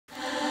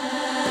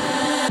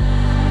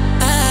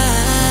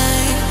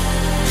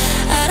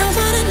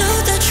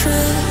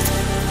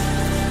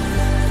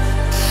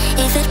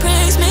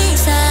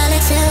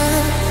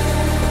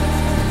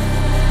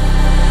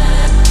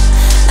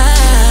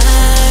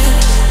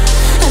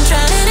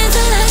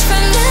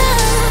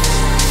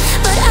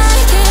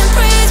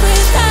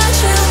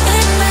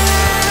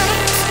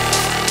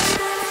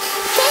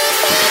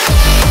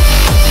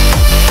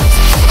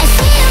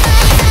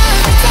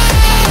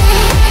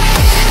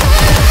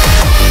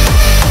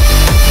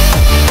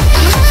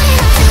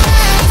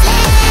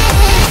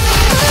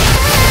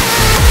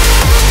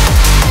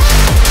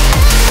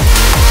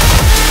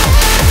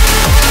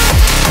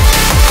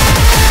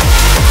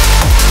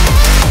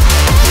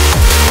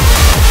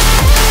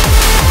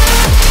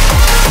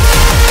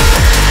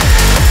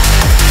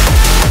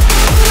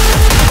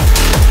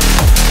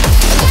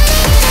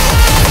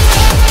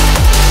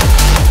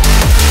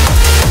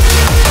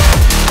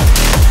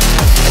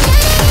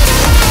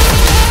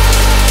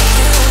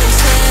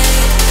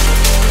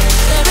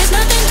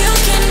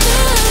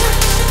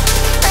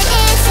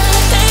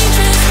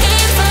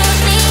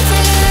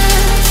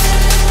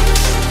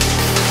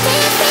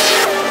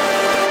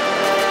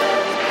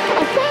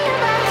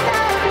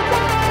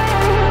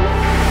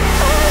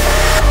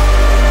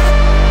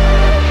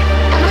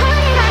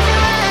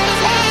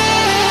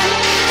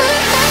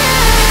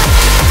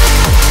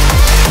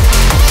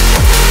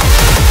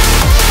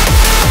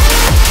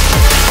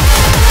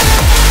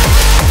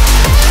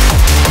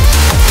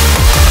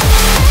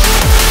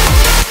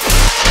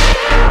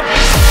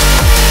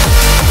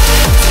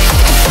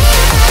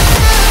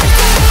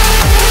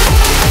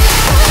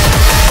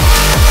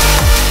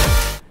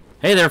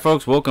Hey there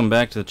folks, welcome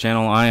back to the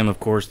channel. I am of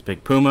course the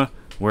Big Puma,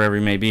 wherever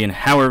you may be and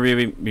however you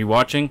may be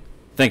watching.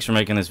 Thanks for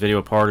making this video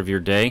a part of your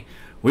day.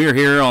 We are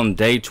here on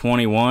day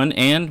 21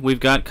 and we've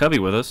got Cubby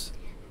with us.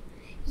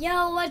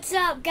 Yo, what's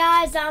up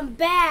guys? I'm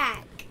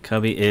back.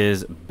 Cubby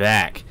is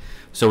back.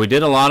 So we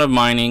did a lot of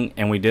mining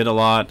and we did a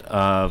lot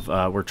of,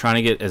 we're trying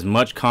to get as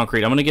much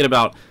concrete. I'm going to get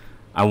about,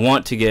 I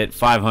want to get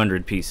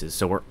 500 pieces.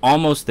 So we're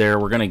almost there.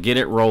 We're going to get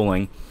it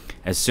rolling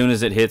as soon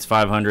as it hits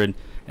 500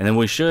 and then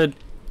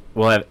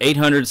we'll have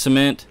 800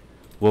 cement.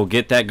 We'll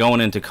get that going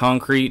into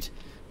concrete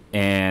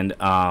and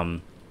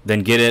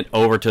then get it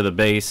over to the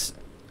base.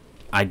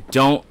 I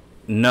don't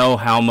know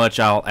how much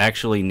I'll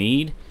actually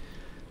need.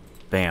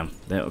 Bam.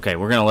 Okay,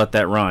 we're gonna let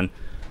that run.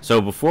 So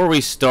before we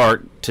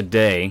start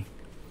today,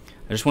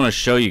 I just want to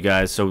show you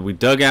guys. So we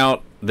dug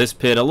out this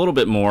pit a little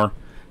bit more,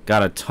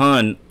 got a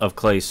ton of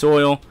clay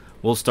soil.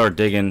 We'll start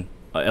digging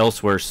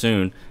elsewhere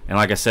soon, and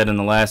like I said in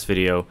the last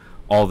video,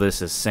 all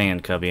this is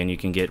sand, Cubby, and you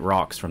can get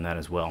rocks from that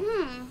as well.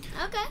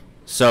 Okay.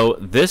 So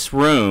this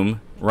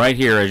room right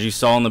here, as you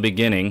saw in the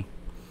beginning,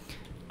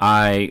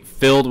 I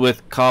filled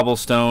with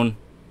cobblestone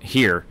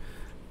here.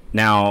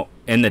 Now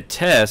in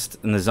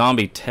the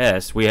zombie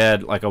test, we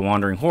had like a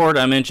wandering horde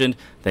I mentioned.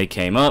 They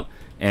came up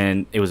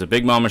and it was a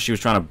big mama. She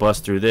was trying to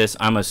bust through this.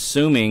 I'm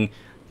assuming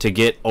to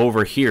get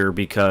over here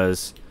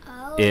because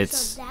so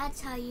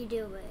that's how you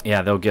do it.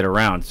 Yeah, they'll get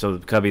around. So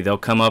Cubby, they'll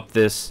come up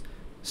this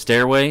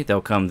stairway,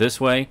 they'll come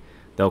this way,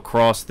 they'll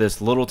cross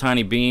this little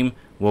tiny beam,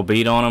 we'll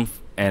beat on them,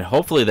 and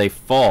hopefully they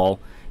fall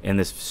in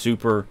this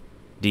super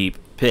deep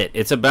pit.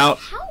 It's about,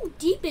 how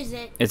deep is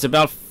it? It's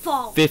about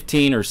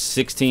 15 or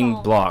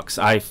 16 blocks.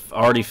 I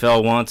already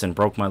fell once and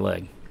broke my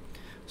leg,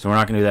 so we're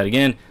not gonna do that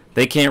again.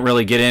 They can't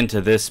really get into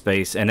this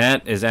space, and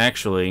that is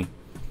actually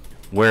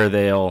where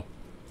they'll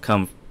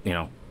come, you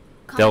know,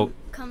 they'll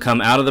come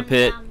out of the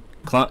pit,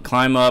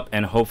 climb up,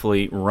 and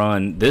hopefully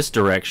run this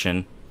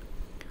direction,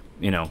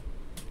 you know,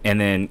 and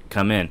then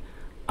come in.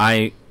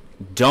 I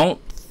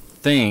don't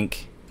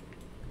think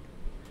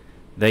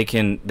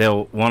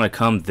they'll want to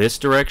come this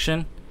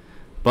direction,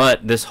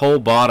 but this whole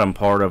bottom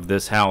part of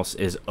this house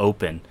is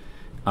open.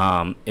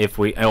 And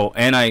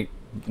I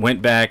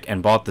went back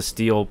and bought the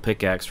steel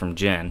pickaxe from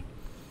Jen,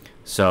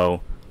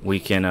 so we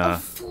can a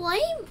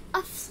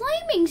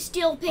flaming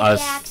steel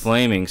pickaxe. A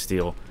flaming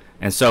steel,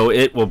 and so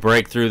it will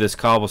break through this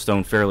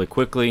cobblestone fairly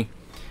quickly.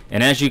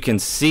 And as you can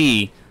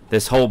see,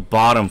 this whole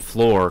bottom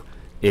floor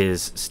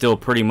is still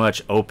pretty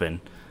much open.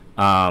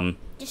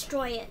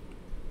 Destroy it.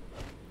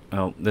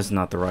 Oh, this is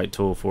not the right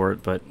tool for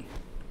it, but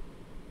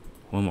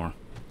one more.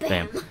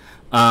 Bam.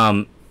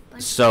 Bam.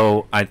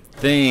 So I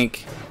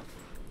think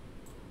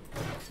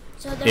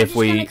so they're just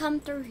gonna come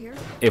through here.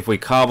 If we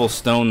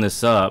cobblestone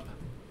this up,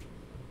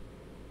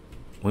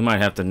 we might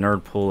have to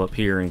nerd pull up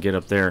here and get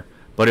up there.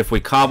 But if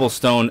we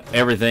cobblestone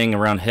everything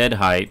around head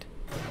height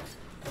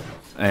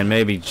and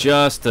maybe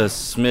just a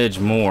smidge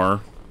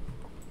more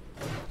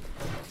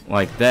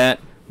like that,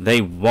 they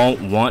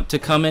won't want to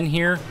come in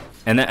here,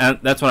 and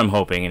that's what I'm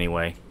hoping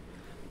anyway.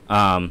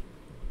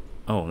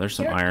 Oh, there's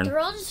some iron. They're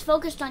all just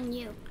focused on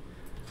you.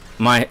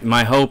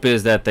 My hope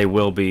is that they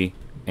will be,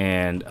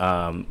 and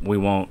we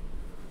won't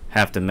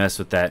have to mess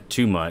with that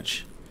too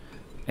much,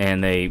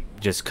 and they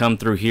just come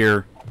through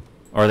here,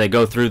 or they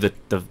go through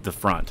the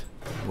front,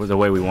 the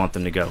way we want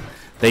them to go.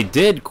 They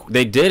did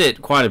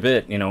it quite a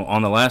bit, you know,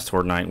 on the last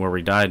Horde night where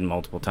we died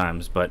multiple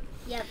times, but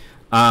yep.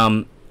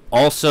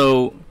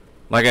 Also,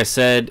 like I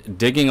said,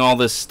 digging all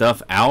this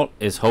stuff out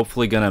is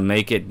hopefully going to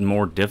make it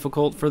more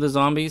difficult for the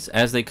zombies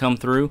as they come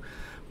through.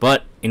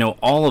 But, you know,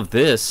 all of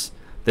this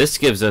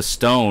gives us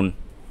stone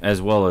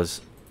as well as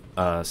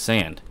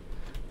sand.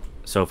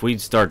 So if we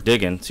start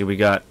digging, see we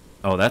got,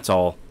 oh, that's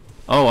all.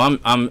 Oh,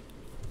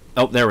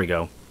 oh, there we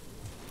go.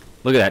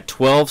 Look at that,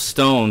 12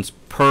 stones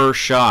per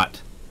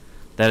shot.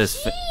 That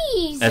is,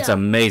 that's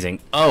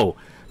amazing. Oh,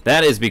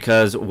 that is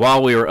because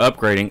while we were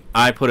upgrading,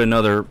 I put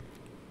another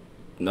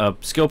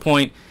skill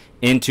point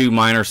into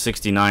Miner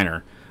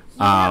 69er.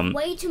 You have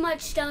way too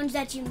much stones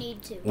that you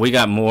need to. We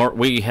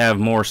have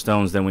more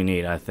stones than we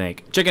need, I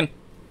think. Chicken.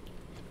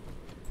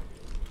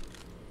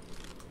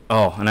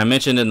 Oh, and I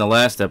mentioned in the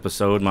last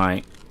episode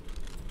my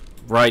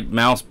right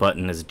mouse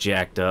button is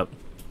jacked up.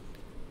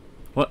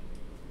 What?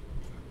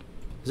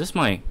 Is this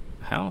my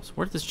house?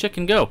 Where did this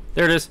chicken go?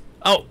 There it is.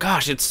 Oh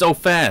gosh, it's so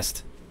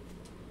fast.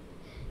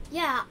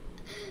 Yeah.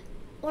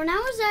 When I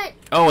was at...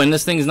 Oh, and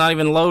this thing's not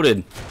even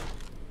loaded.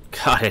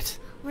 Got it.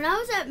 When I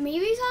was at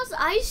Mimi's house,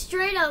 I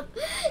straight up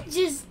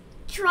just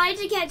tried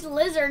to catch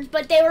lizards,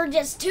 but they were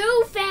just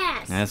too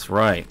fast. That's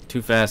right.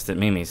 Too fast at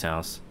Mimi's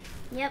house.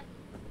 Yep.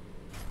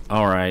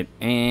 Alright,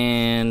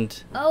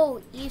 and...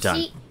 Oh, you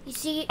done.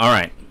 see...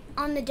 Alright.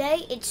 On the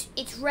day, it's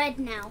red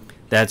now.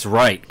 That's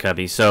right,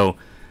 Cubby. So,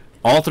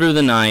 all through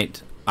the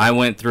night, I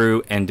went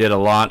through and did a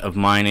lot of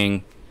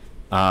mining.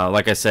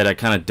 Like I said, I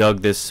kind of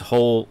dug this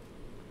whole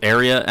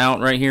area out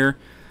right here.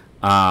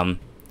 And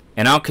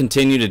I'll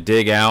continue to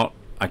dig out.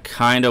 I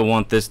kind of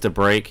want this to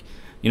break.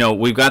 You know,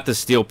 we've got the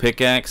steel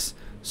pickaxe,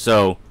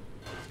 so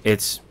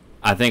it's,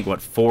 I think,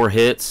 what, 4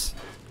 hits?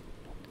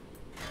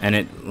 and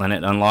it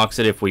unlocks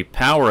it. If we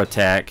power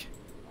attack,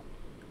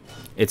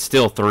 it's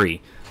still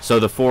 3. So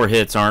the 4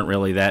 hits aren't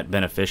really that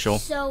beneficial.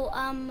 So,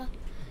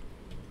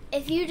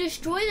 if you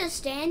destroy the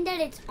stand that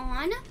it's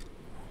on,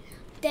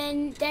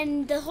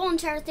 then the whole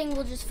entire thing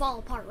will just fall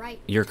apart, right?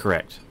 You're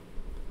correct.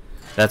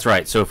 That's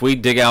right. So if we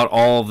dig out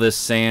all of this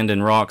sand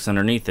and rocks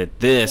underneath it,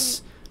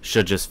 this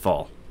should just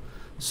fall.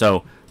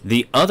 So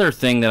the other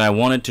thing that I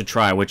wanted to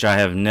try, which I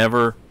have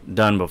never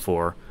done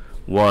before,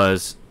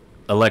 was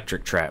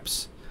electric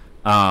traps.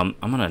 I'm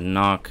going to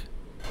knock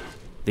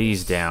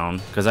these down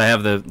because I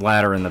have the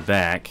ladder in the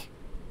back.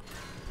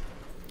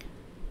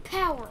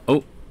 Power.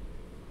 Oh,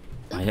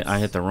 I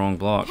hit the wrong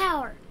block.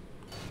 Power.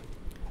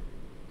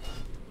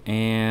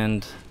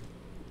 And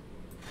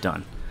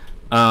done.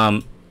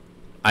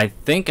 I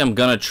think I'm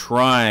gonna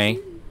try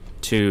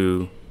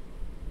to.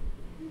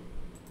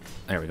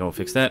 There we go.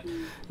 Fix that.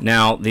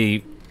 Now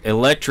the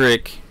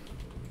electric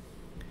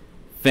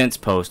fence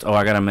post. Oh,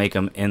 I gotta make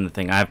them in the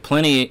thing. I have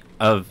plenty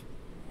of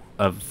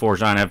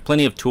forged iron. I have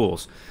plenty of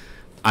tools.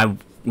 I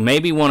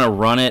maybe want to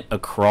run it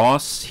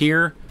across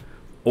here,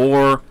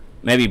 or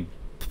maybe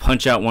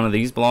punch out one of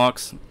these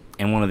blocks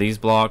and one of these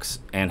blocks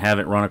and have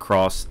it run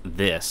across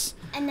this.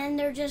 And then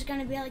they're just going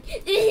to be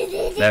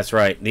like... That's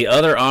right. The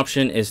other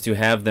option is to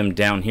have them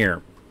down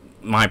here.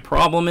 My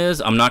problem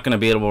is I'm not going to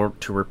be able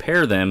to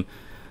repair them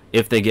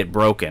if they get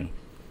broken.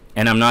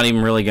 And I'm not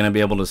even really going to be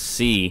able to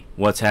see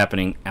what's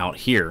happening out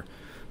here.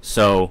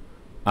 So,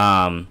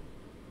 I'm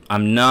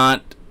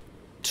not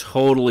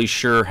totally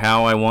sure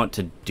how I want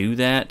to do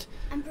that.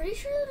 I'm pretty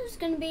sure there's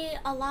going to be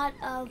a lot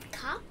of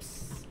cops.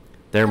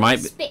 There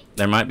might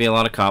be a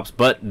lot of cops,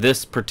 but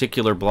this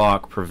particular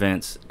block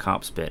prevents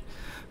cop spit.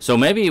 So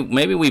maybe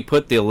we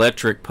put the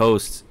electric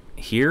posts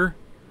here.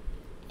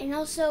 And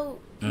also,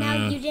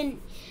 now you didn't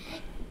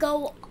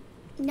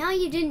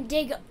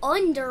dig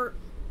under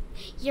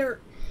your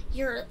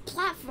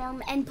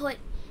platform and put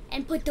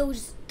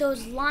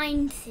those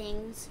line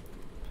things.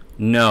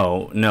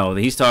 No,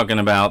 he's talking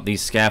about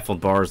these scaffold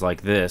bars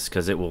like this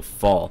because it will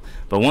fall.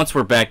 But once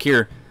we're back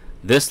here,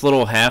 this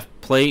little half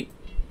plate,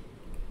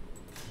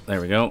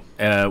 there we go,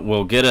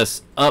 will get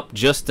us up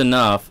just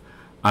enough.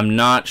 I'm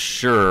not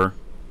sure.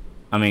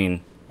 I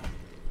mean,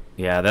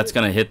 yeah, that's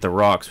going to hit the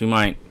rocks. We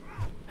might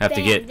have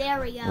to get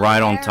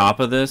right on top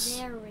of this.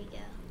 There we go.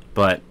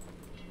 But,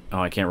 oh,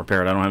 I can't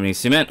repair it. I don't have any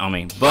cement on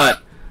me.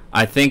 But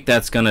I think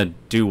that's going to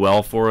do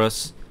well for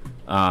us.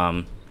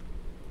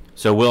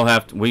 So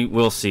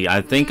we'll see.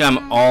 I think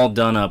I'm all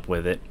done up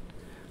with it.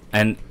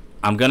 And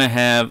I'm going to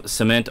have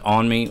cement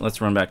on me. Let's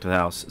run back to the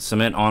house.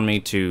 Cement on me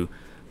to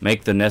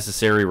make the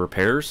necessary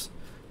repairs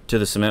to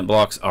the cement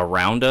blocks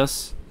around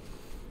us.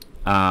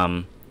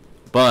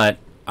 But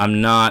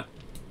I'm not,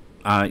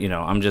 I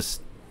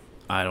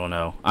don't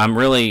know. I'm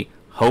really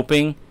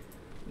hoping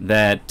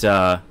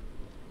that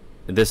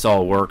this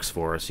all works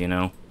for us,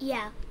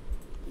 Yeah.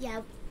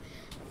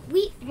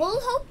 We'll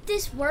hope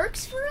this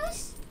works for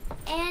us,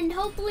 and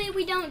hopefully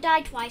we don't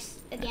die twice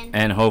again.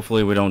 And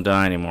hopefully we don't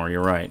die anymore,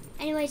 you're right.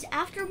 Anyways,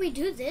 after we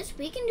do this,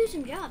 we can do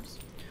some jobs.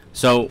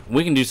 So,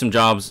 we can do some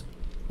jobs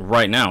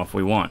right now if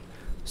we want.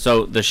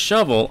 So, the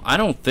shovel, I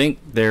don't think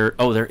there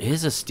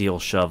is a steel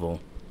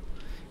shovel.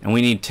 And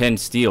we need 10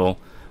 steel,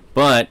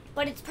 but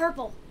it's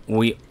purple.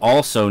 We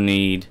also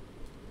need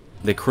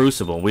the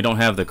crucible. We don't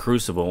have the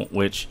crucible,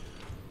 which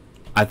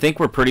I think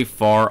we're pretty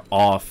far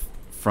off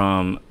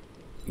from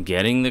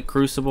getting the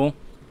crucible.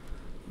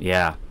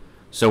 Yeah.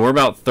 So we're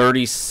about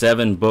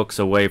 37 books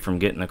away from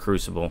getting the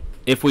crucible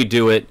if we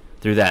do it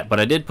through that. But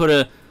I did put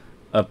a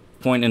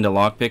point into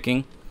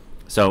lockpicking.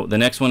 So the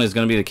next one is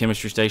going to be the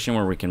chemistry station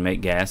where we can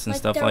make gas and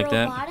stuff like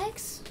that.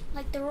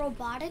 Like the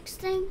robotics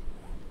thing?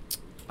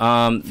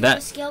 The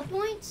skill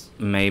points?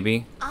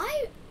 Maybe.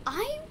 I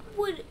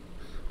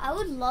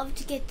would love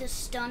to get the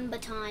stun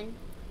baton.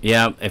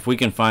 Yeah, if we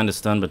can find a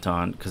stun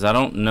baton, because I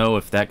don't know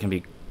if that can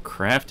be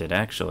crafted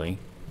actually.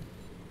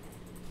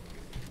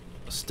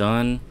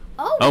 Stun.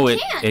 Oh,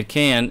 it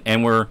can,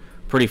 and we're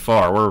pretty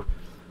far. We're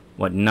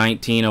what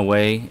 19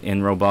 away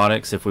in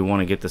robotics if we want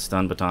to get the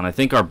stun baton. I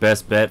think our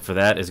best bet for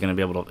that is going to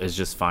be able to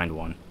just find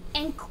one.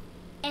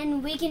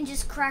 And we can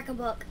just crack a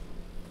book.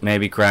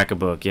 Maybe crack a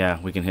book. Yeah,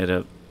 we can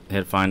hit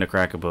find a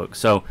crack a book.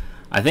 So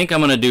I think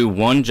I'm going to do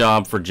one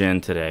job for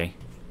Jen today.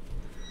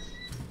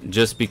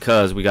 Just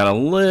because we got a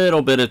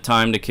little bit of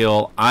time to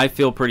kill. I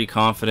feel pretty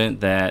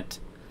confident that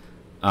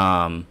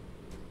we're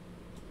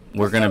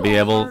going to be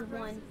able.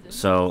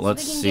 So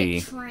let's see.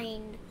 Get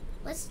trained.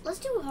 Let's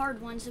do a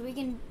hard one so we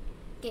can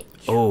get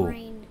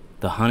trained. Oh,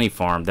 the honey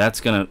farm. That's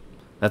gonna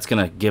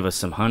give us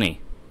some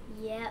honey.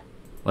 Yep.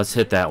 Let's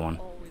hit that one.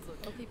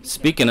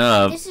 Speaking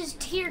of, this is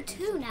tier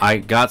 2 now. I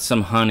got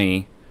some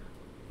honey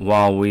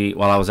while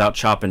I was out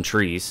chopping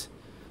trees.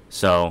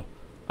 So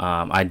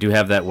I do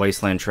have that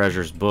Wasteland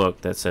Treasures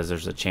book that says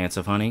there's a chance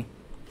of honey.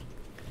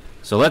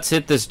 So let's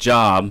hit this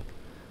job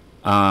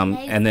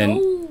and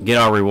then get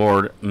our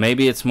reward.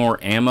 Maybe it's more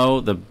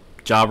ammo. The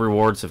job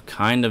rewards have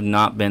kind of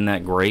not been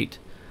that great.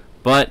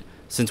 But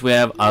since we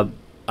have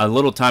a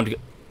little time to get...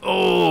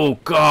 Oh,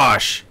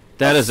 gosh.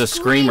 That is a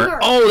screamer.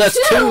 Oh, that's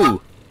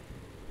two.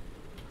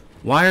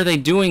 Why are they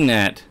doing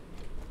that?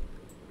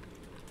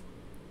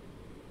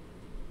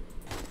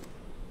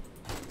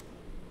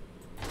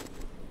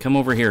 Come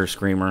over here,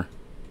 screamer.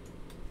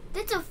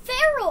 That's a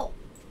feral.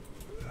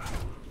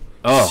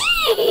 Oh.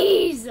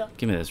 Jeez.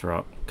 Give me this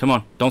rock. Come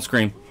on, don't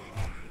scream.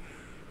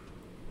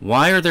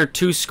 Why are there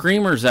two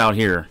screamers out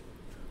here?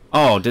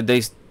 Oh, did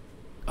they...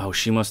 Oh,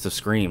 she must have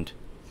screamed.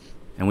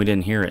 And we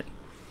didn't hear it.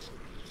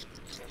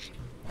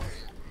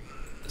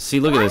 See,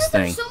 look at this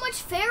thing. Why are there so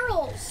much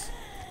ferals?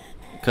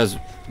 Because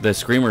the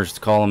screamers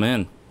call them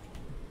in.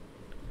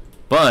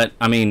 But,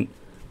 I mean,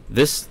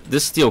 this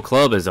steel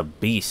club is a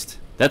beast.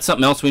 That's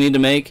something else we need to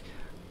make,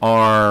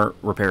 are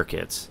repair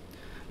kits.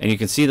 And you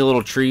can see the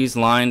little trees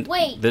lined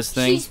this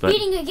thing. She's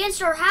beating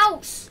against our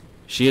house.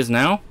 She is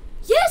now?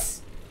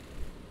 Yes!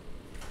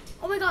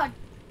 Oh my god.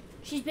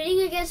 She's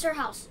beating against our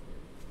house.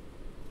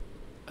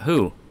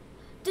 Who?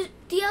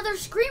 The other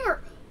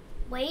screamer.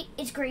 Wait,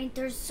 it's green.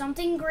 There's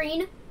something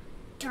green.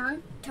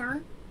 Turn.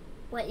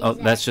 What is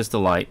that? That's just the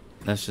light.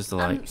 That's just the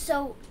light.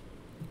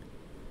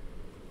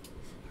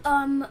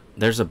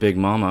 There's a big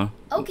mama.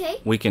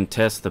 Okay. We can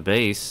test the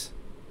base.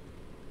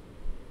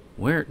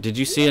 Where? Did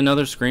you see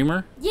another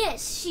screamer?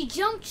 Yes, she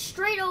jumped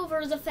straight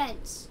over the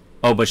fence.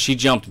 Oh, but she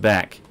jumped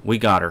back. We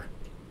got her.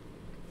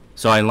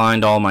 So I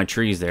lined all my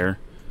trees there.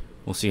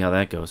 We'll see how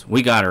that goes.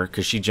 We got her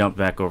because she jumped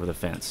back over the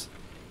fence.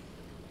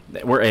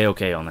 We're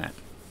A-okay on that.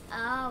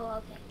 Oh,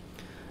 okay.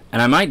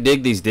 And I might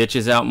dig these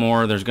ditches out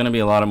more. There's going to be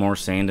a lot of more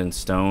sand and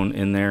stone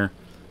in there,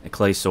 and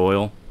clay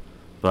soil.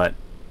 But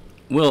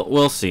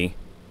we'll see.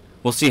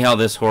 We'll see how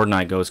this Horde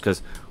night goes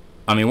because,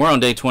 I mean, we're on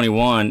day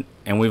 21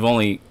 and we've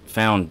only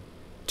found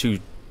 2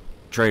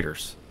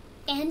 traders.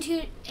 And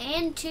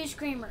two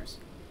screamers.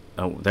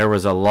 Oh, there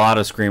was a lot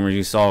of screamers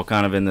you saw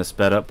kind of in the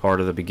sped up part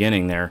of the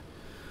beginning there.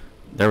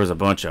 There was a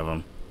bunch of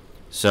them.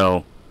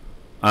 So,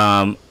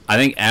 I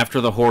think after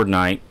the Horde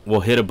night,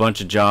 we'll hit a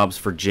bunch of jobs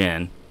for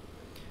Jen.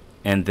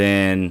 And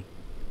then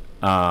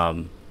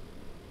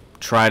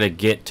try to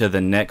get to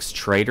the next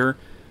trader.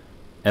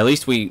 At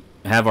least we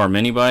have our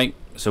mini bike,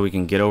 so we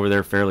can get over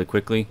there fairly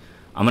quickly.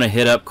 I'm going to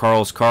hit up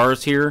Carl's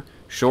Cars here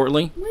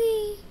shortly.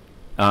 Whee!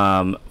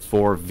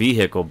 For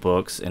vehicle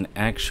books. And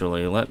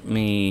actually, let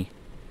me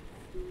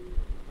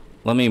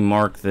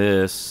mark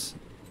this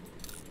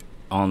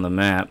on the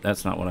map.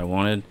 That's not what I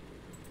wanted.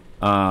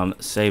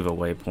 Save a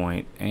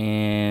waypoint,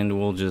 and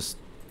we'll just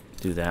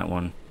do that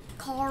one.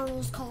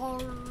 Carl's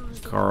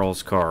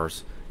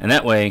Cars. And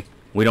that way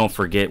we don't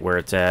forget where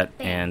it's at.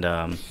 Bam.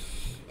 And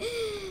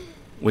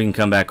we can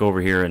come back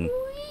over here and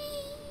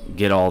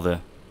get all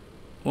the...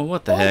 Well,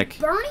 what the heck?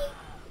 Bernie?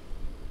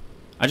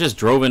 I just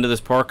drove into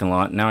this parking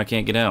lot and now I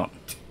can't get out.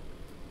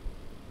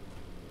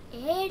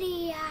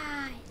 Idiot.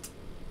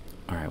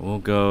 Alright, we'll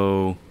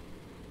go...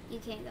 You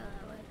can't go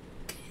that way.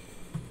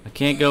 I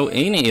can't go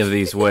any of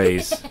these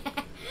ways.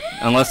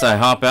 Unless I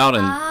hop out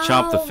and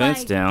chop the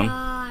fence down.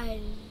 God.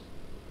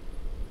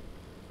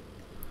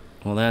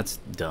 Well, that's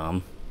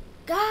dumb.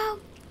 Go.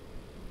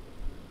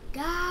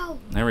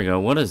 There we go.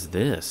 What is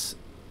this?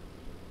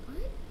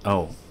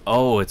 What?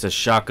 Oh, it's a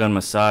Shotgun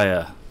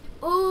Messiah.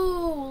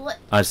 Ooh.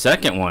 A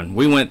second one.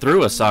 We went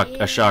through a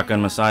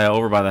Shotgun Messiah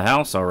over by the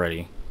house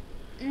already.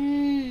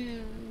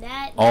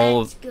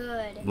 That's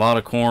good. A lot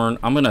of corn.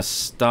 I'm going to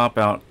stop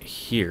out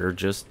here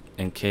just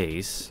in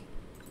case.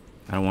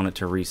 I don't want it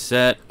to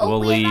reset. Oh, we'll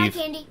leave. Have eye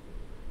candy.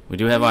 We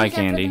do have eye For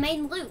the candy.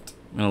 main loot.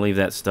 I'm going to leave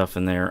that stuff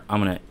in there.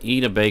 I'm going to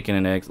eat a bacon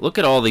and eggs. Look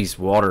at all these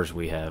waters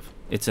we have.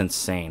 It's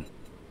insane.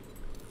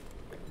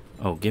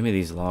 Oh, give me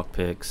these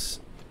lockpicks.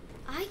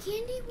 Eye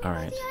candy? What all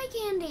about right. the eye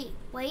candy?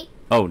 Wait.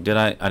 Oh, did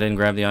I didn't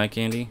grab the eye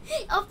candy?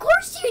 Of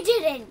course you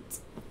didn't.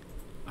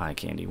 Eye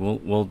candy.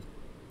 We'll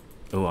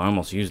Oh, I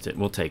almost used it.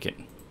 We'll take it.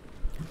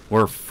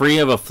 We're free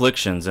of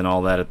afflictions and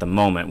all that at the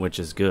moment, which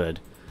is good.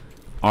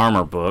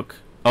 Armor book.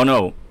 Oh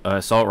no,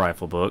 assault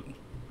rifle book.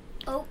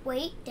 Oh,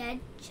 wait, Dad,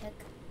 check.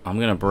 I'm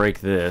gonna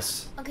break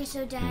this. Okay,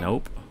 so Dad.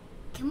 Nope.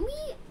 Can we,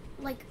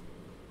 like,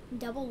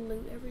 double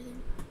loot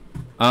everything?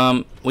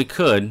 We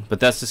could, but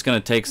that's just gonna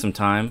take some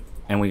time,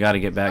 and we gotta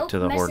get back to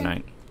the Horde missing.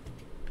 night.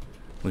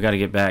 We gotta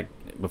get back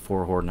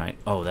before Horde night.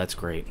 Oh, that's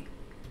great.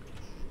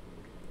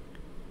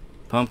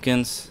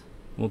 Pumpkins,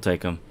 we'll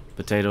take them.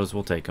 Potatoes,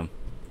 we'll take them.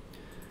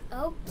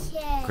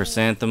 Okay.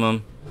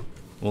 Chrysanthemum,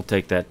 we'll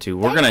take that too.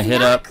 We're That gonna is hit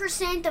not up.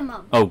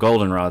 Chrysanthemum. Oh,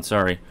 goldenrod.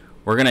 Sorry.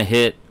 We're gonna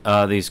hit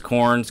these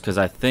corns because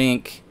I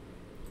think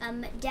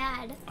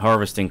Dad.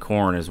 harvesting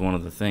corn is one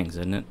of the things,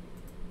 isn't it?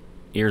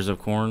 Ears of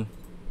corn.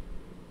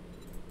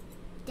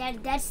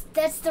 Dad,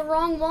 that's the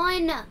wrong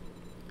one.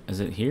 Is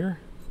it here?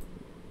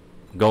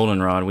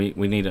 Goldenrod.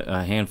 We need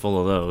a handful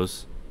of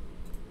those.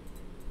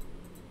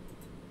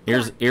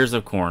 Ears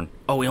of corn.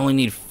 Oh, we only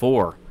need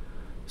 4.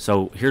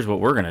 So here's what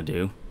we're gonna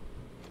do.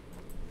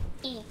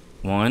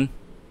 1.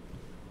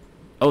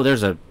 Oh,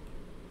 there's an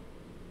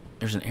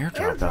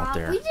airdrop out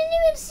there. We didn't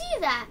even see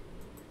that.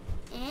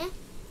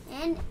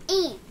 And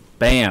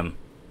Bam.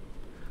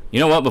 You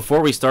know what? Before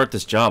we start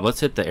this job,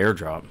 let's hit the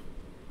airdrop.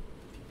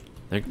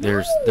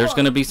 There's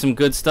gonna be some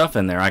good stuff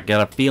in there. I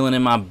got a feeling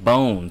in my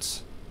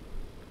bones.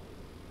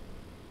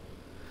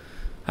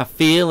 I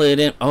feel it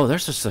in... Oh,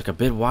 there's just like a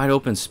big wide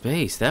open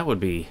space. That would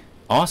be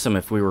awesome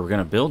if we were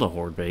gonna build a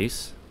Horde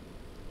base.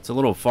 It's a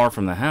little far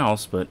from the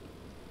house, but...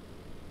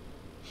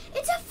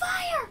 It's a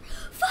fire!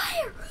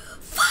 Fire!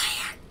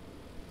 Fire!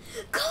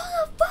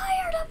 Call the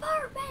fire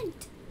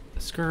department!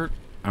 Skirt.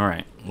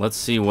 Alright, let's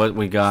see what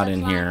we got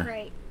in here.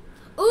 Crate.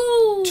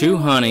 Ooh! 2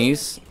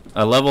 honeys,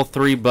 a level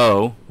 3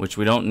 bow, which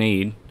we don't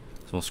need,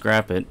 so we'll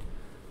scrap it.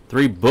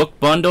 3 book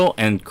bundle,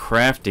 and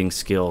crafting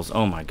skills.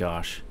 Oh my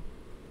gosh.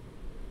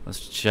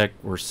 Let's check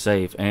we're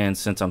safe. And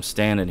since I'm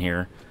standing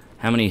here,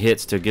 how many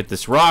hits to get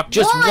this rock?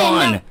 Just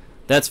one!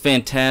 That's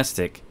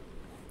fantastic.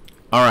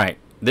 Alright,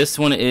 this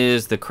one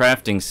is the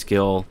crafting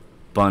skill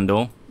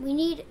bundle. We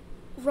need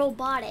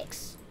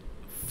robotics.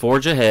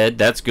 Forge ahead,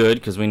 that's good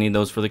because we need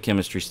those for the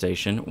chemistry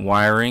station.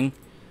 Wiring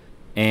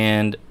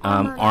and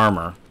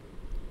armor.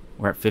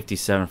 We're at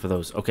 57 for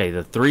those. Okay,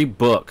 the 3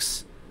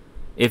 books.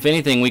 If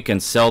anything, we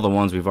can sell the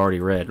ones we've already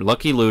read.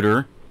 Lucky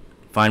Looter,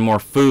 find more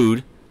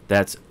food.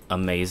 That's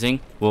amazing.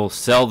 We'll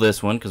sell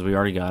this one because we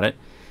already got it.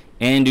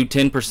 And do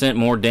 10%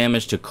 more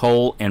damage to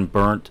coal and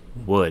burnt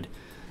wood.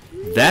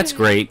 That's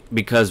great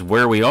because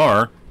where we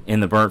are in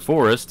the burnt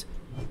forest,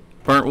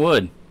 burnt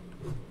wood.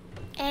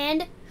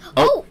 And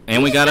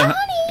and we got a honey.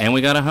 And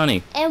we got a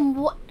honey. And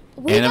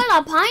we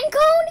got a pine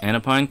cone? And a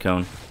pine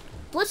cone.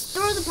 Let's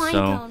throw the pine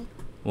cone.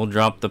 We'll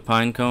drop the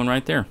pine cone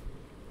right there.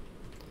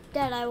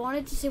 Dad, I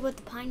wanted to see what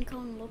the pine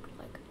cone looked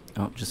like.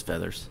 Oh, just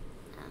feathers.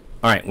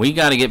 All right, we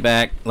got to get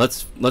back.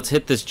 Let's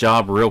hit this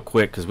job real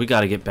quick because we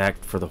got to get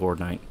back for the Horde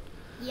night.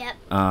 Yep.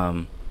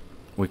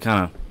 We're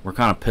kind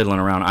of piddling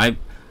around.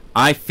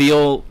 I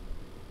feel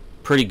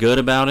pretty good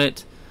about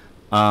it.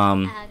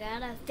 I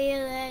got a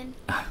feeling.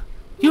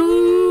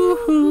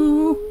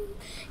 Yoo-hoo.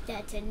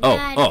 That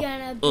tonight's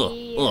gonna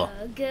be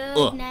a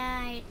good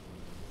night.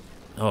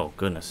 Oh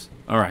goodness.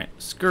 All right,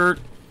 skirt.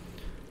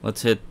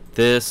 Let's hit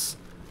this.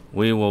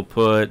 We will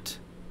put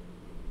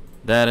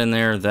that in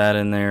there. That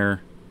in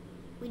there.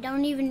 We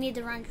don't even need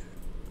the wrench.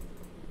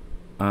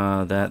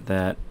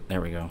 That.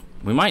 There we go.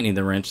 We might need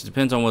the wrench. It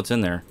depends on what's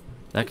in there.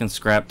 That can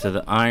scrap to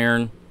the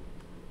iron.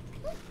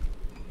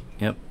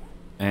 Yep.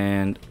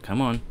 And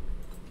come on.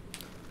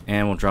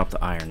 And we'll drop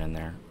the iron in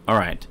there. All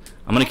right.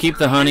 I'm going to keep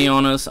the honey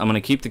on us. I'm going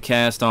to keep the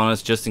cast on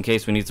us just in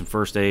case we need some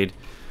first aid.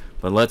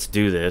 But let's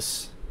do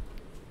this.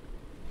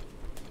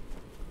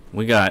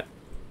 We got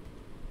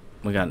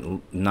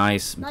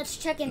nice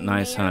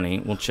honey.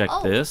 We'll check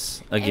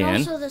this again.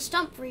 And also the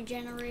stump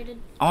regenerated.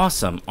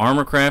 Awesome.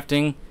 Armor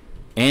crafting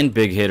and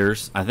big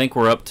hitters. I think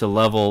we're up to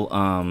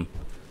level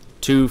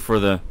 2 for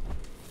the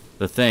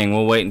thing.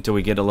 We'll wait until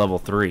we get to level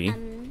 3.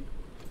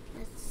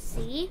 Let's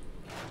see.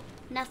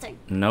 Nothing.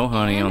 No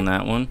honey on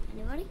that one.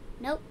 Anybody?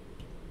 Nope.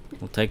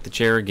 We'll take the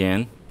chair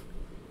again.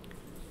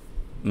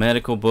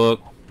 Medical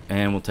book,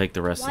 and we'll take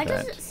the rest of that.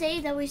 Why does it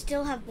say that we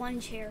still have 1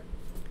 chair?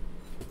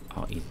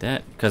 I'll eat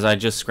that because I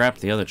just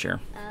scrapped the other chair.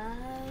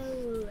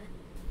 Oh.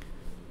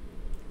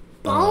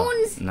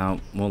 Bones? No,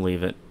 we'll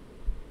leave it.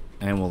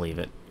 And we'll leave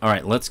it.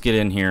 Alright, let's get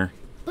in here.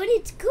 But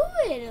it's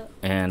good.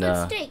 And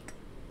good steak.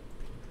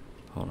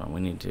 Hold on,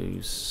 we need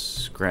to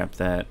scrap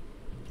that.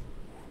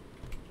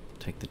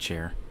 Take the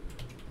chair.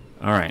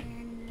 Alright.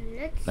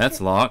 That's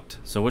locked.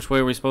 So which way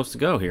are we supposed to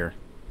go here?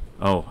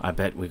 Oh, I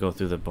bet we go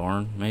through the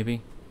barn,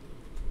 maybe?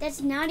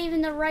 That's not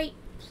even the right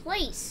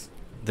place.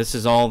 This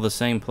is all the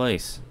same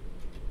place.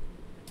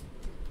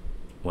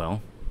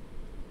 Well,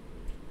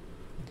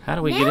 how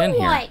do we get in here?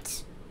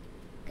 What?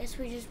 Guess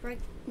we just break.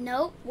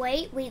 Nope.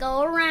 Wait. We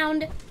go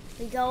around.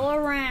 We go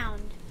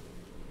around.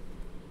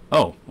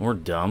 Oh, we're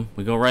dumb.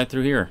 We go right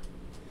through here.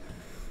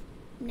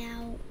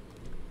 Now,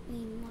 we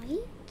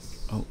might.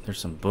 Oh, there's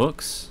some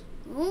books.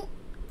 Ooh.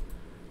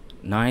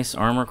 Nice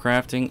armor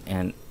crafting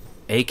and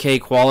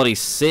AK quality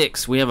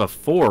 6. We have a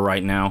 4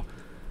 right now,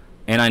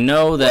 and I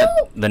know that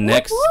the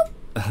next.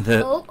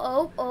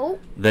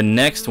 The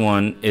next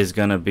one is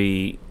gonna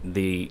be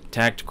the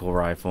tactical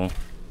rifle.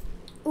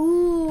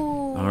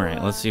 Ooh. All right,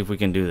 let's see if we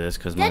can do this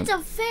because that's a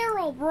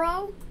feral,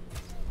 bro.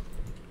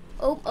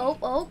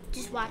 Oh!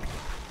 Just whack.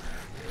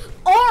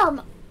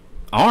 Arm.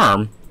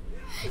 Arm.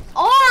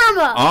 Arm.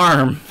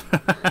 Arm.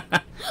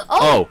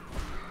 Oh,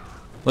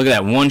 look at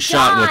that! One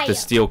shot with the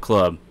steel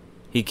club.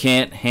 He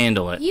can't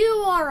handle it.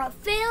 You are a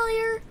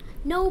failure.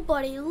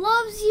 Nobody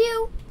loves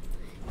you.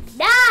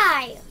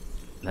 Die.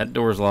 That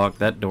door's locked.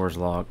 That door's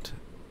locked.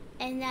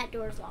 And that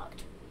door's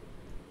locked.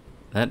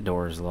 That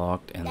door's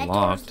locked and that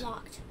locked. Door's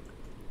locked.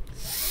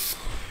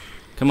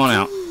 Come on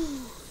out.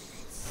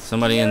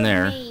 Somebody in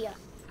there. Me.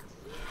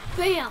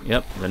 Bam.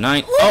 Yep, the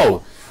night.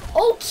 Oh!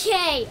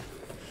 Okay.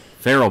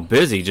 Feral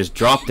Busy just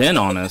dropped in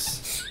on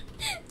us.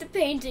 The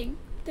paintings.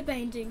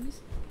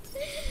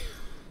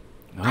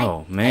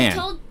 Oh,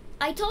 man.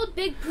 I told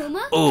Big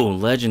Puma. Oh,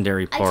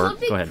 legendary part. I told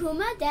Big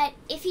Puma that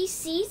if I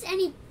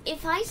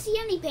see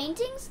any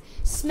paintings,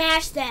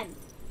 smash them.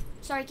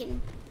 Sorry,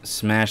 kitten.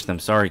 Smash them.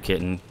 Sorry,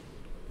 kitten.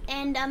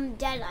 And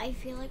Dad, I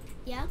feel like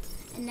yeah.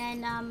 And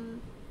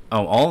then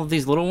Oh, all of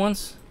these little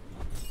ones?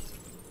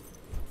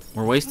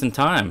 We're wasting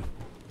time.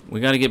 We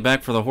got to get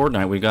back for the Horde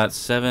night. We got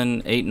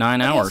 7, 8,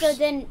 9 hours. So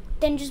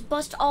then just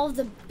bust all of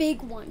the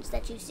big ones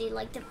that you see,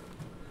 like the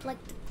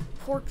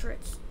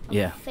portraits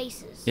of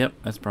faces. Yep,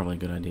 that's probably a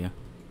good idea.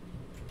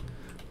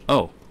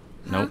 Oh,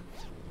 nope.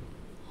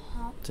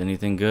 Is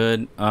anything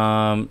good?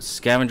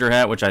 Scavenger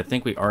hat, which I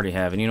think we already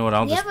have. And you know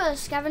what? We have a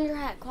scavenger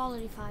hat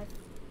quality 5.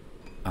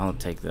 I'll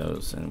take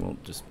those, and we'll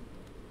just.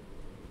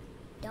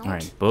 Don't. All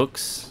right,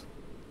 books.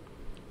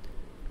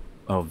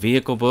 Oh,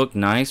 vehicle book,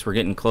 nice. We're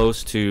getting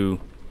close to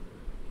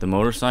the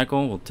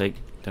motorcycle. We'll take.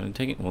 Did I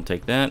take it? We'll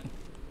take that.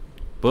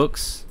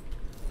 Books,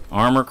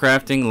 armor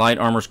crafting, light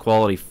armor's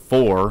quality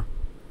 4.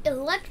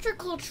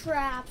 Electrical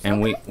traps.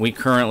 And we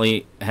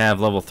currently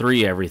have level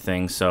 3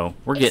 everything, so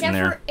we're getting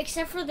there.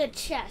 Except for the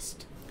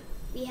chest,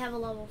 we have a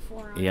level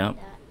 4 on yep.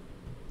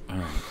 that. All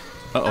right.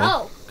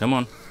 Oh. Come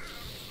on.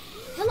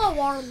 Hello,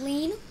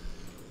 Arlene.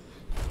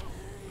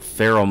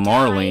 Feral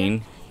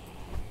Marlene.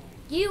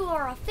 You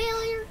are a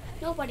failure.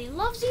 Nobody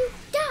loves you.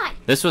 Die.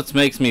 This what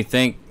makes me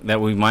think that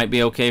we might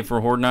be okay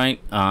for Horde night.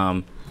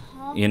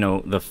 You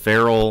know, the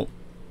feral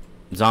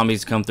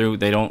zombies come through.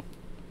 They don't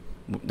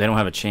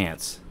have a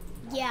chance.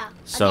 Yeah.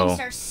 So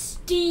against our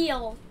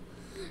steel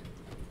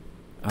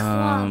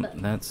club.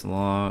 That's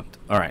locked.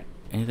 All right.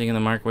 Anything in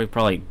the microwave?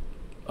 Probably.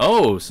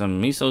 Oh,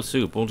 some miso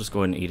soup. We'll just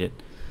go ahead and eat it.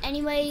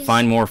 Anyways.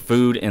 Find more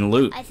food and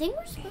loot. I think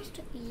we're supposed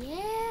to.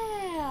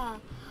 Yeah.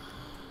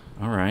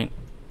 All right.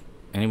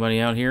 Anybody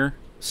out here?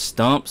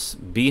 Stumps,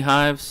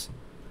 beehives.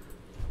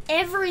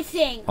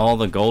 Everything. All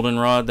the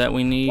goldenrod that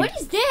we need. What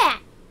is that?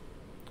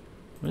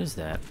 What is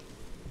that?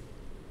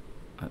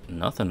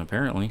 Nothing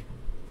apparently.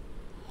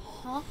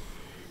 Huh?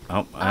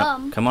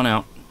 Oh, come on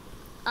out.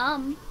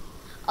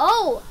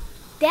 Oh,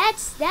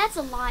 that's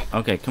a lot.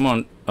 Okay, come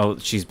on. Oh,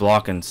 she's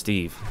blocking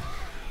Steve.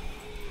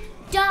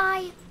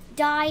 Die,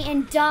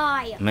 and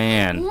die.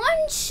 Man.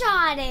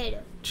 One-shotted.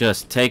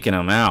 Just taking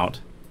him out.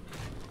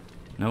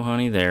 No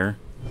honey there.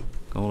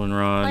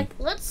 Goldenrod. Like,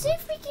 let's see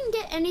if we can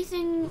get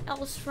anything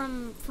else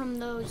from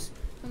those.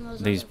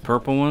 These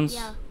purple ones?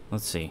 Yeah.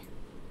 Let's see.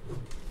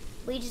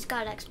 We just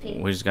got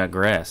XP. We just got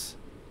grass.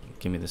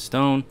 Give me the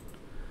stone.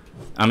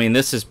 I mean,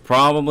 this is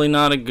probably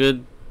not a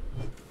good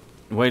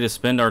way to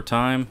spend our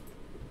time.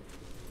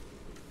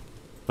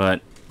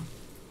 But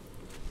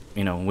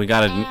you know, we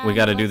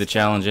gotta do the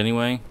challenge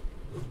anyway.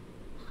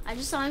 I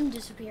just saw him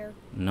disappear.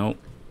 Nope.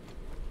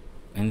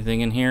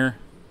 Anything in here?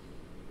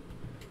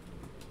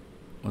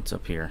 What's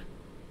up here?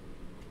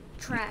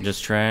 Trash.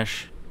 Just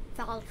trash.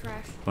 Foul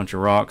trash. Bunch of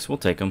rocks. We'll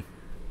take them.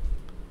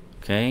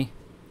 Okay.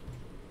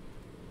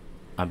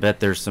 I bet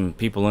there's some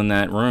people in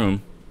that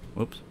room.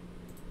 Whoops.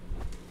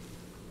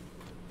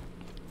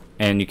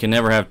 And you can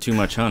never have too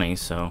much honey,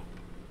 so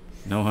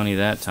no honey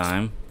that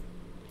time.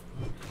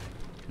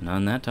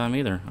 None that time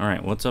either. All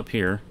right, what's up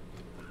here?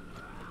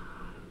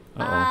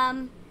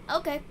 Uh-oh.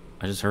 Okay.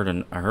 I just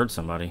heard I heard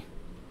somebody.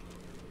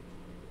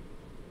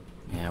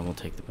 Yeah, we'll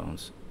take the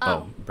bones.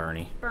 Oh,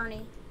 Bernie.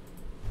 Bernie.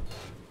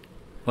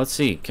 Let's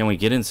see. Can we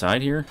get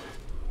inside here?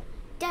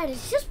 Dad,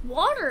 it's just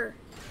water.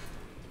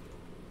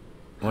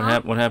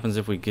 What happens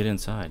if we get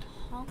inside?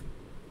 Huh?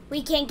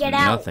 We can't get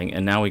out. Nothing,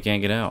 and now we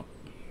can't get out.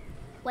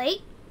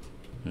 Wait.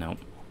 Nope.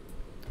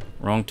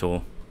 Wrong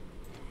tool.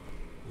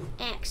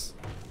 Axe.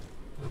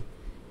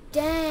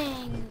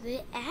 Dang,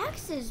 the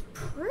axe is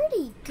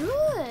pretty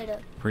good.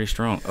 Pretty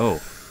strong. Oh.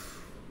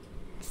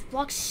 Just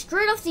walk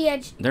straight off the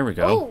edge. There we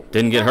go. Oh,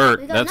 Didn't get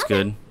hurt. That's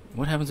nothing. good.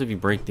 What happens if you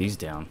break these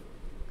down?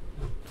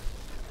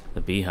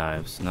 The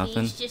beehives.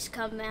 Nothing? Bees just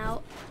come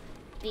out.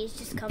 Bees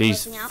just come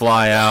Bees out.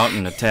 fly out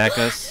and attack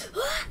us.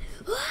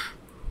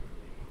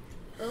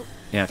 Oh.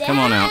 Yeah, come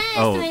on out.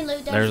 Oh,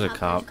 there's a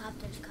cop.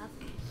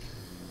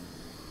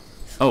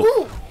 Oh.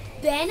 Ooh,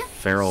 Ben.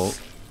 Feral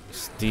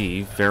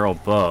Steve. Feral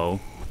Bo.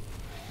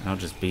 I'll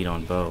just beat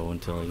on Bo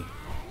until he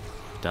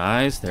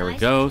dies. There we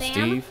go, Bam.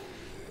 Steve.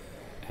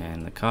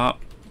 And the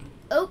cop.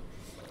 Oh.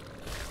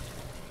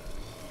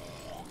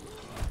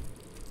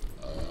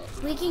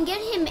 We can get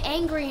him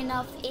angry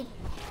enough.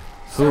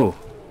 Ooh.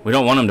 We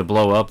don't want him to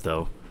blow up,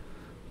 though.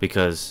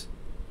 Because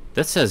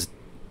that says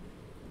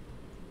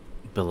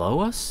below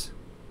us?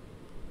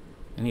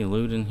 Any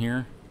loot in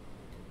here?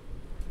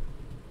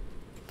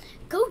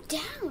 Go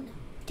down,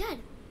 Dad.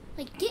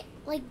 Get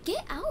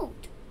out.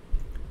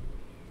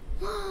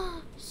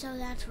 So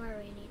that's where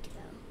we need to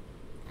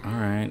go. All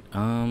right.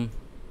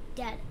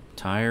 Dad.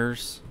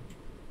 Tires.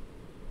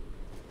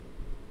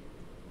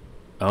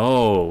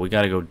 Oh, we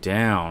got to go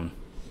down.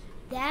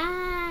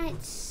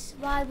 That's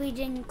why we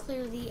didn't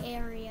clear the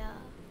area.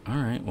 All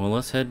right. Well,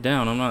 let's head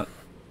down.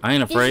 I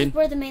ain't afraid. This is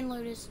where the main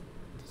loot is.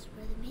 This is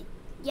where the main.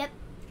 Yep.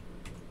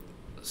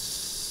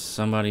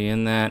 Somebody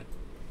in that.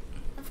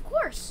 Of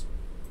course.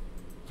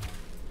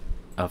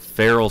 A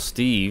feral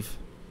Steve.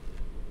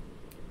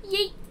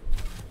 Yeet.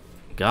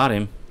 Got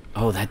him.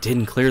 Oh, that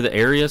didn't clear the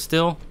area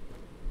still?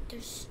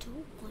 There's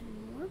still one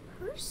more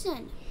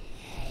person.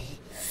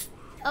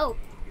 Oh,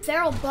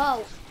 feral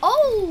bow.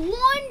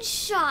 Oh, one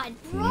shot,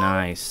 bro.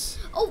 Nice.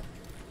 Oh,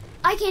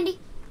 eye candy.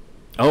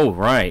 Oh,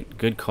 right.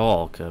 Good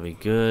call, Cubby.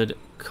 Good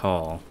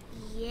call.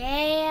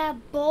 Yeah,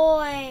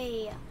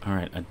 boy.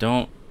 Alright, I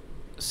don't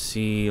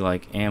see,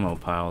 like, ammo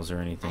piles or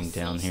anything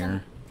down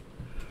here.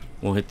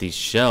 We'll hit these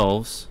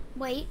shelves.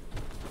 Wait.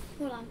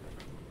 Hold on.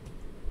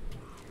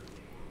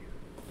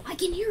 I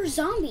can hear a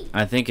zombie.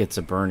 I think it's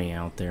a Bernie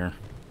out there.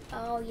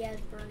 Oh, yeah,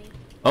 it's Bernie.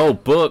 Oh,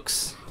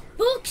 books!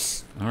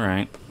 Books!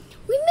 Alright.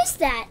 We missed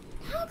that.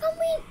 How come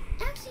we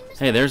actually missed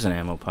Hey, there's an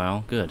ammo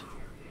pile. Good.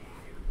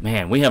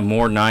 Man, we have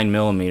more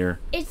 9mm.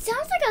 It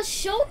sounds like a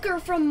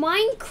shulker from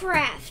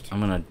Minecraft.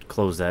 I'm gonna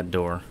close that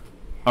door.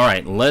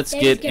 Alright, let's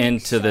get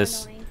into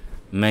this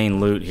main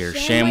loot here.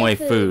 Shamway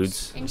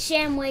Foods. And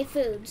Shamway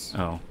Foods.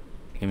 Oh,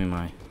 give me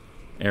my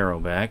arrow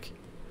back.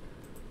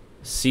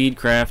 Seed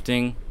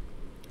crafting,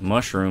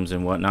 mushrooms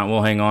and whatnot.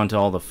 We'll hang on to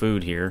all the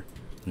food here.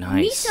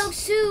 Nice. Miso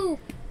soup.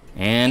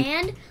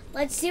 And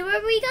let's see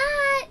what we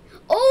got.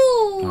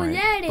 Oh, right.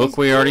 that is book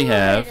we already good.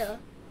 have.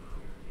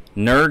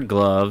 Nerd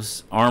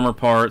gloves, armor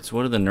parts.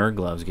 What do the nerd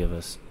gloves give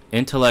us?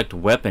 Intellect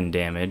weapon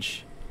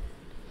damage.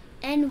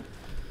 And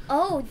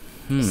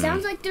it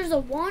sounds like there's a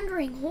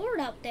wandering horde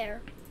out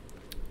there.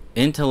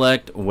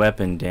 Intellect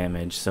weapon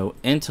damage. So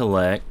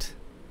intellect.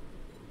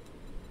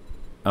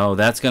 Oh,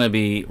 that's gonna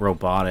be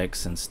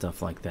robotics and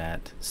stuff like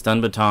that.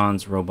 Stun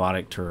batons,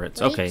 robotic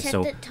turrets. Wait, okay, check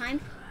so the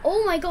time.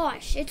 Oh my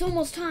gosh, it's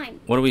almost time.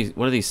 what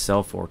do these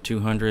sell for?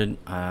 200?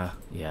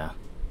 Yeah.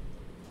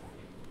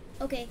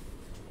 Okay.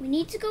 We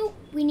need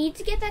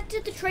to get back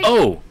to the train.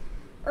 Oh!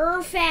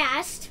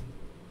 Fast.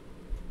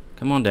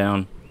 Come on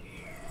down.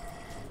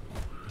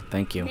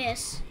 Thank you.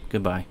 Miss.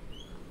 Goodbye.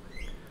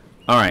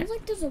 All right. Sounds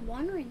like there's a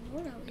wandering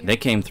horde out here. He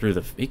came through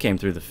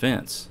the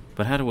fence.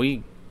 But how do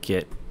we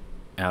get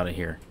out of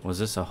here? Was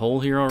this a hole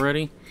here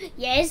already?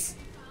 Yes.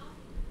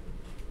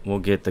 We'll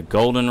get the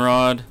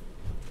goldenrod.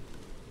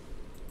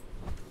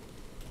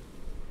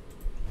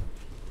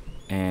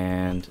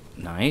 And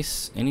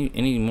nice.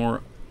 Any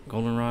more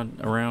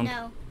goldenrod around?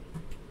 No.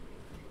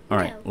 All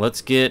right,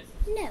 let's get.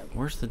 No.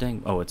 Where's the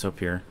dang? Oh, it's up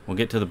here. We'll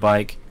get to the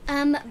bike.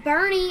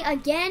 Bernie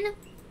again.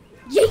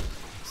 Yeet.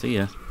 See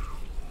ya.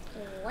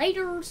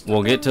 Later.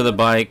 We'll get to the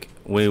bike.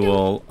 We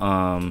will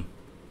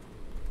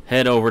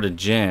head over to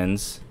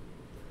Jen's.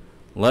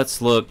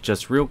 Let's look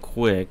just real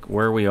quick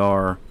where we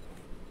are.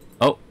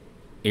 Oh,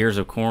 ears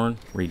of corn.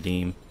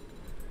 Redeem.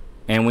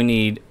 And we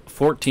need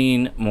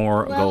 14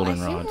 more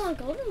goldenrod. I see more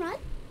goldenrod.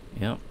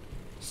 Yep.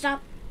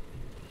 Stop.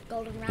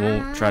 Goldenrod.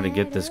 We'll try to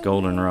get this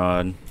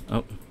goldenrod.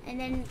 Oh. And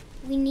then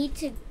we need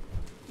to.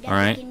 Yeah, All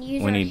right. We can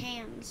use our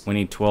hands. We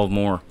need 12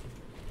 more.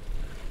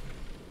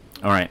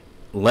 All right.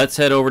 Let's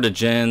head over to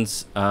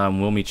Jen's.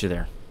 We'll meet you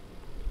there.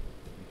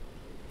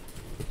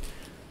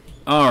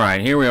 All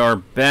right. Here we are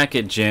back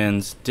at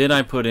Jen's. Did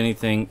I put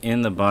anything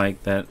in the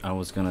bike that I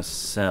was going to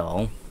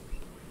sell?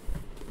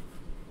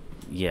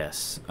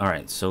 Yes. All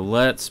right. So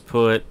let's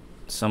put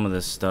some of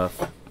this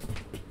stuff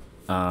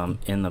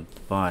in the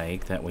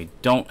bike that we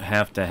don't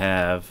have to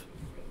have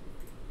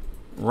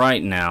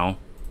right now.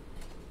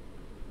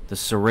 The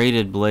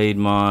serrated blade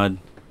mod.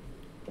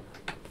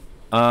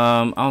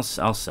 I'll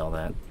sell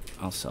that.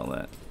 I'll sell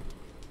that.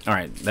 All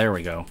right, there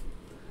we go.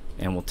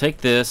 And we'll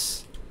take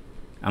this.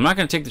 I'm not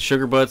going to take the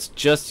sugar butts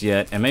just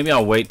yet, and maybe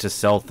I'll wait to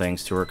sell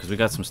things to her because we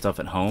got some stuff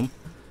at home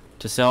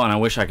to sell, and I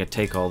wish I could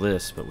take all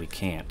this, but we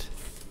can't.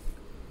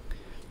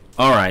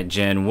 All right,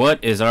 Jen,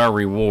 what is our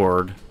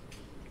reward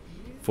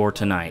for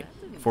tonight?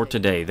 For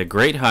today, the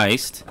Great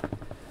Heist.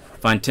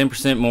 Find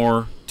 10%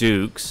 more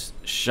Dukes.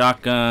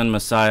 Shotgun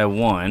Messiah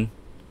 1.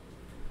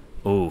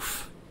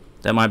 Oof.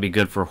 That might be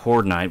good for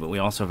Horde Night, but we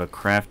also have a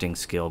crafting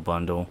skill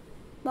bundle.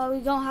 But we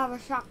don't have a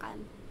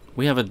shotgun.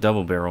 We have a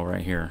double barrel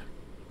right here.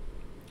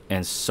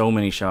 And so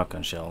many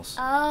shotgun shells.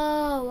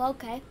 Oh,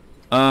 okay.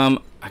 I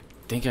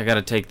think I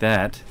gotta take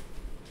that.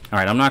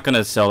 Alright, I'm not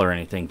gonna sell her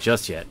anything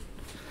just yet.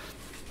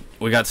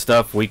 We got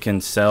stuff we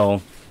can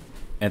sell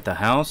at the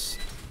house.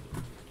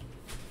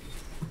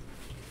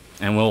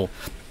 And we'll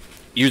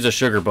use the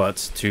sugar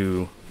butts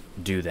to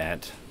do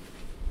that.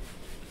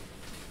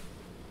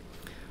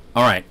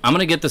 Alright, I'm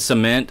going to get the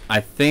cement. I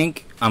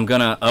think I'm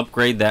going to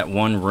upgrade that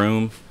one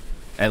room,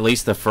 at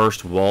least the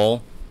first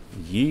wall,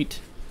 yeet,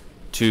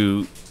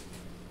 to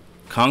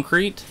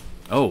concrete.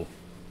 Oh,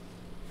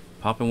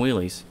 popping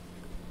wheelies.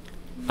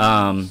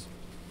 And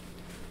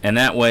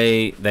that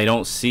way they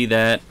don't see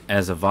that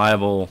as a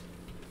viable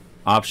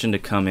option to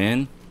come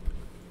in.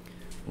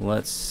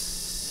 Let's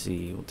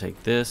see, we'll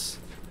take this.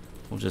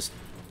 We'll just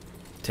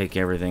take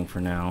everything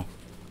for now.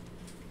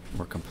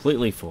 We're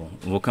completely full.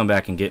 We'll come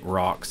back and get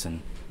rocks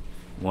and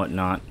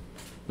whatnot.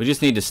 We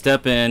just need to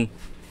step in,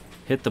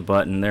 hit the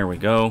button. There we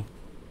go.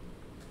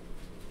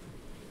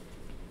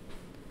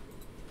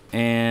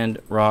 And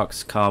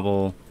rocks,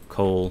 cobble,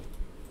 coal.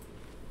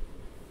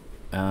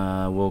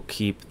 We'll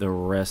keep the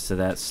rest of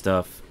that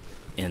stuff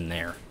in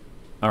there.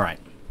 Alright.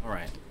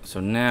 Alright.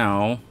 So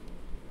now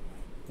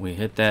we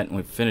hit that and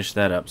we finish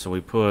that up. So we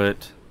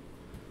put,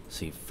 let's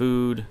see,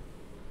 food.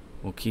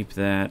 We'll keep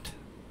that.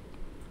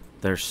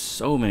 There's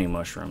so many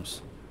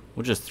mushrooms.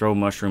 We'll just throw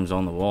mushrooms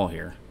on the wall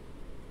here.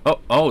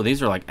 Oh,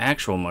 these are like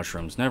actual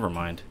mushrooms. Never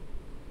mind.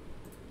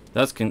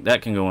 That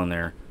can go in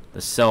there.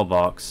 The cell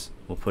box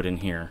we'll put in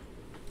here.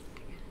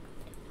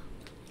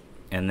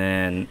 And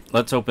then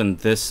let's open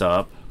this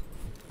up.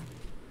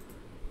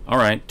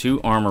 Alright,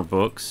 2 armor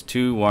books,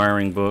 2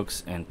 wiring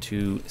books, and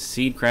 2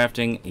 seed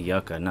crafting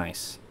yucca.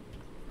 Nice.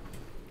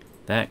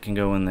 That can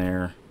go in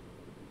there.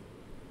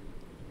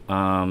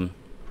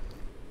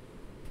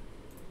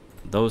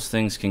 Those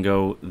things can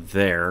go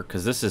there,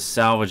 because this is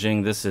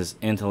salvaging, this is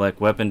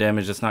intellect weapon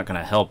damage. It's not going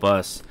to help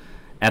us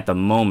at the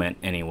moment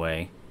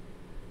anyway.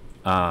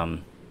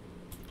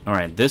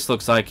 Alright, this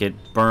looks like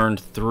it burned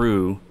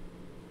through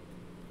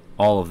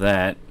all of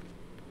that.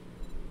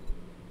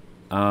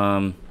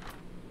 Oh,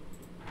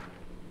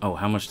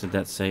 how much did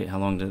that say? How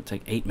long did it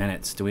take? 8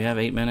 minutes. Do we have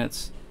 8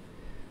 minutes?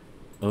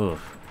 Ugh,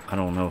 I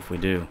don't know if we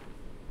do.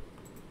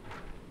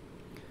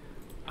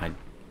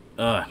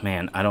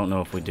 Man, I don't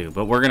know if we do.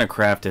 But we're going to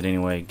craft it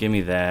anyway. Give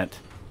me that.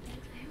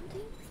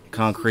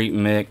 Concrete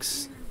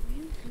mix.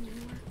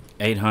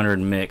 800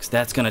 mix.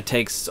 That's going to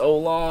take so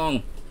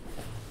long.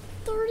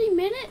 30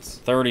 minutes?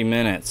 30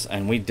 minutes.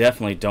 And we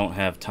definitely don't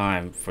have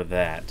time for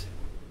that.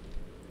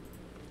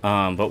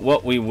 But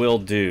what we will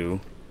do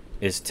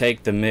is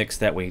take the mix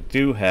that we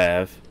do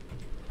have.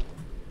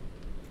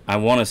 I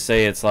want to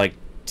say it's like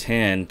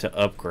 10 to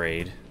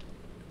upgrade.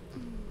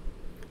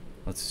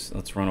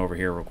 Let's run over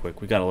here real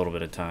quick. We got a little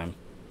bit of time.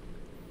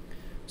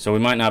 So we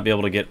might not be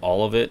able to get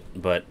all of it,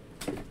 but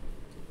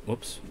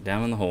whoops,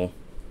 down in the hole.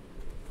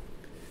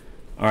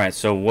 All right,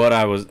 so what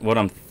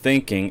I'm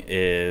thinking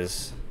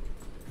is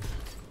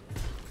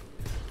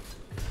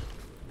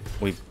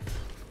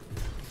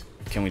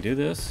can we do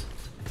this?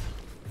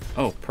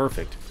 Oh,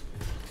 perfect.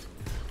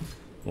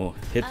 We'll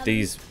hit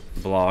these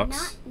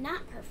blocks.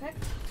 Not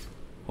perfect.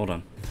 Hold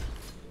on.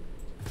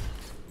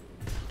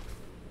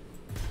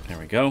 There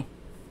we go.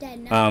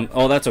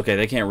 Oh, that's okay.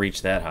 They can't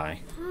reach that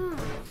high. Huh.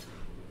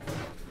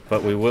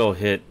 But we will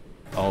hit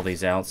all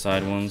these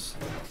outside ones.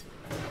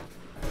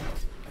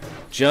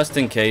 Just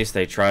in case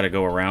they try to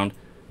go around.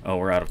 Oh,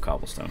 we're out of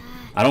cobblestone.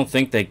 I don't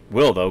think they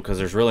will, though, because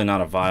there's really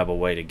not a viable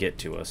way to get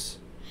to us.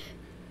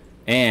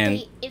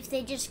 And if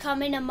they just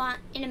come in a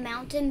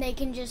mountain, they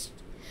can just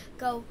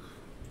go...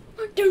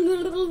 And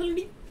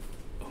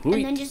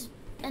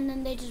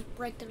then they just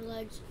break their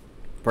legs.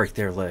 Break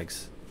their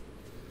legs.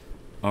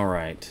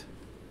 Alright.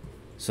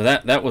 So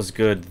that was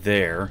good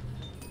there.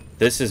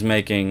 This is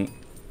making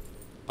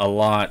a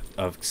lot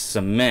of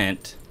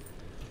cement.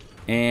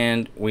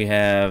 And we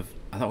have...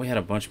 I thought we had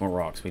a bunch more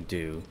rocks. We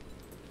do.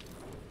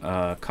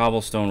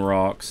 Cobblestone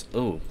rocks.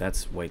 Ooh,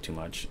 that's way too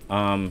much.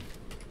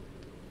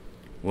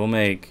 We'll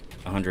make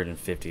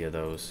 150 of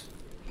those.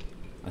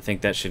 I think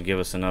that should give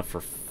us enough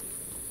for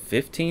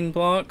 15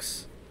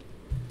 blocks.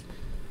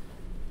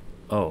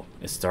 Oh,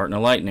 it's starting to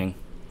lightning.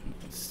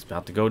 It's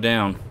about to go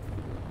down.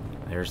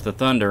 There's the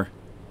thunder.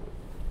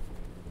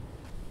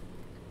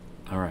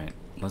 Alright,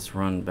 let's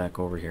run back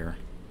over here.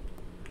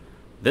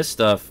 This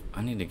stuff,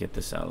 I need to get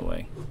this out of the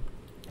way.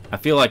 I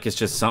feel like it's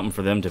just something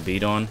for them to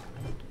beat on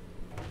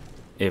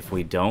if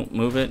we don't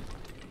move it.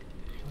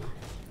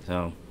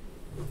 So.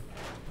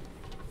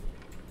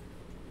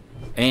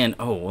 And,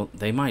 oh, well,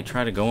 they might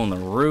try to go on the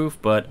roof,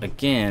 but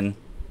again,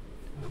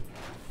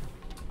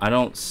 I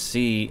don't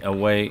see a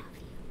way.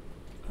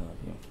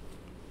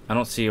 I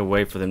don't see a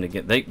way for them to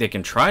get. They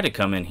can try to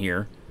come in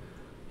here,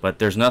 but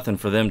there's nothing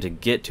for them to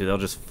get to. They'll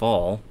just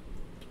fall.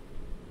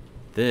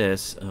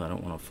 This, oh, I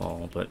don't want to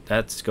fall, but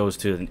that goes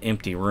to an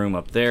empty room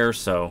up there,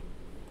 so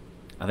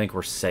I think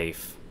we're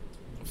safe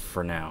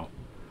for now.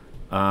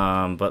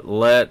 But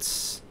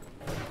let's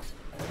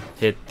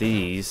hit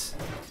these.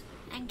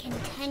 And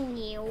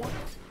continue.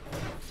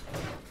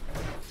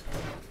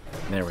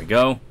 There we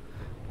go.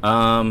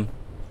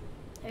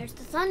 There's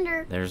the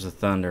thunder. There's the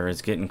thunder.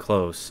 It's getting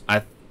close.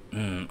 I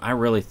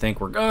really think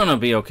we're gonna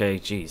be okay.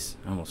 Jeez,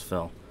 I almost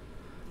fell.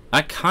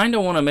 I kind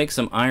of want to make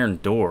some iron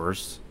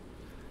doors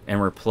and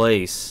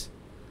replace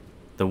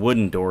the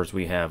wooden doors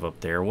we have up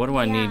there. What do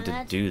I need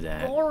to do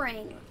that?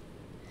 Boring.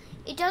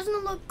 It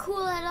doesn't look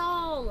cool at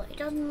all. It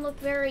doesn't look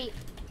very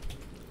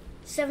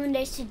 7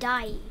 Days to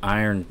Die.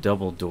 Iron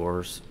double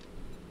doors.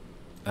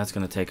 That's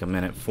gonna take a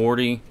minute.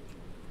 40.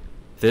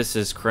 This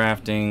is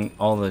crafting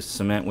all the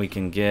cement we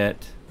can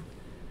get.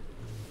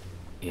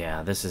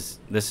 Yeah, this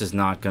is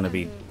not gonna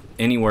be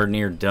anywhere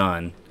near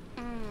done.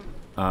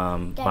 By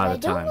the time. I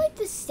don't like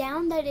the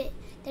sound that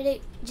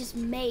it just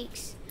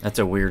makes. That's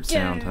a weird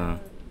sound, huh?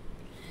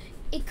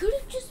 It could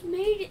have just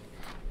made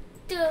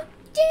the.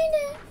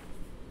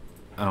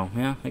 Oh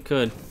yeah, it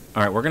could.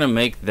 All right, we're gonna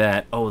make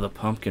that. Oh, the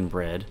pumpkin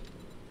bread.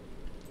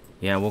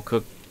 Yeah, we'll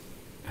cook.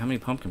 How many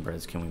pumpkin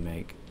breads can we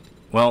make?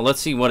 Well,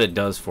 let's see what it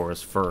does for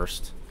us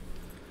first.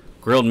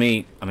 Grilled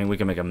meat. I mean, we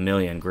can make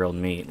 1,000,000 grilled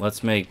meat.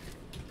 Let's make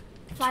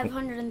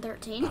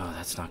 513. Oh,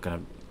 that's not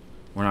gonna.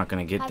 We're not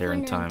gonna get there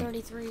in time.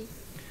 533.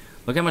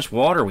 Look how much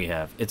water we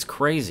have. It's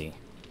crazy.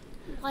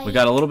 Like, We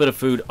got a little bit of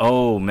food.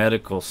 Oh,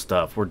 medical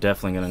stuff. We're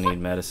definitely going to need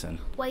medicine.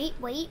 Wait.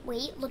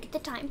 Look at the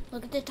time.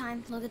 Look at the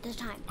time.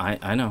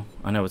 I know.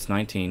 It's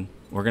 19.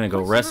 We're going to go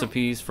No, it's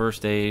recipes,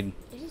 first aid.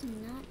 It is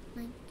not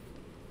like...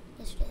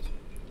 Yes, it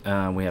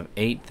is. We have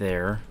 8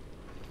 there.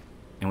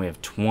 And we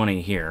have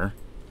 20 here.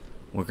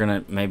 We're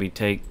going to maybe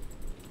take...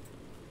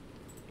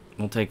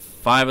 We'll take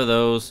 5 of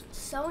those.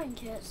 Sewing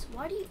kits.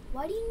 Why do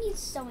you need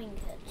sewing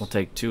kits? We'll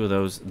take 2 of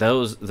those.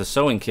 The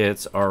sewing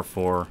kits are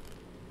for...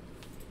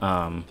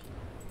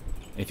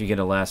 if you get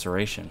a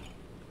laceration.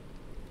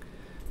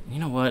 You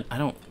know what? I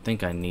don't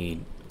think I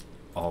need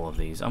all of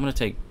these. I'm going to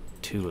take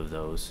 2 of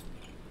those.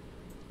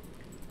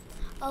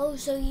 Oh,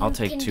 so you I'll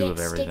take can 2 get of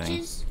everything.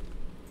 stitches?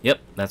 Yep,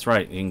 that's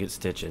right. You can get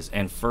stitches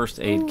and first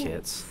aid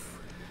kits.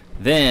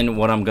 Then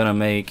what I'm going to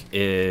make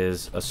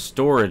is a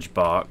storage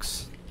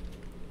box.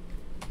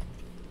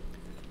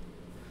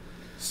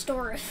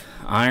 Storage.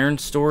 Iron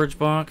storage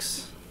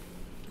box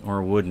or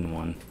a wooden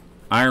one.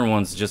 Iron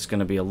one's just going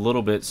to be a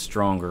little bit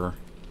stronger,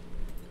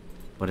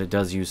 but it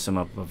does use some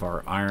of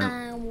our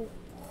iron.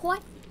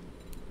 What?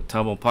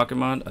 Tubble pocket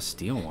mod? A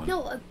steel one.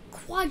 No, a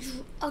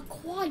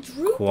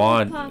quadruple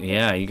pocket.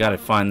 Yeah, you got to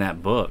find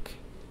that book.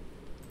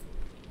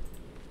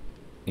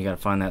 You got to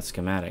find that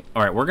schematic.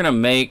 All right, we're going to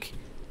make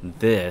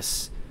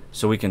this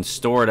so we can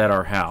store it at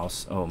our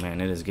house. Oh man,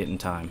 it is getting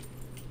time.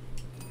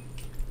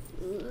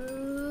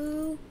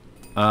 Ooh.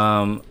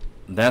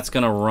 That's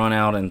going to run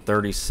out in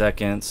 30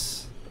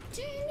 seconds.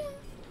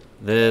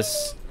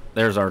 There's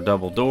our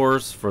double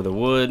doors for the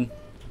wood.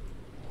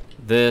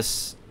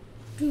 This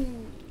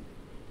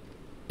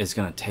is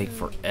going to take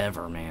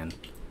forever, man.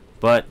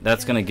 But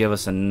that's going to give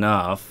us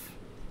enough.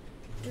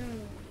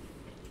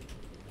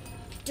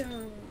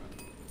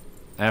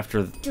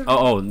 After...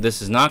 Oh,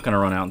 this is not going to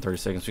run out in 30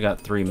 seconds. We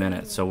got 3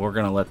 minutes, so we're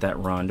going to let that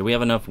run. Do we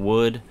have enough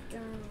wood?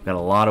 We've got a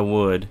lot of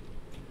wood.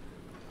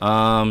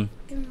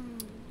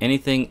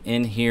 Anything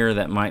in here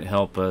that might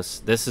help us?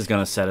 This is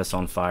going to set us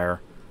on fire.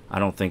 I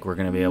don't think we're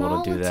going to be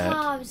able to do that.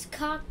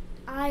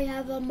 I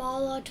have a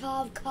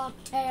Molotov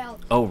cocktail.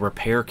 Oh,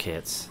 repair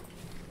kits.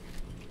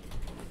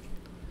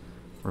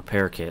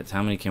 Repair kits.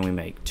 How many can we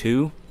make?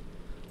 2?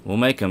 We'll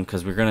make them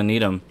because we're going to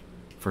need them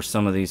for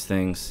some of these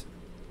things.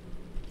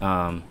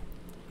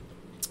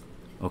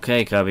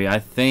 Okay, Cubby. I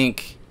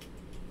think...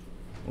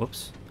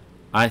 Whoops.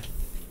 I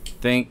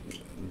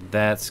think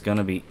that's going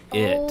to be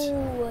it.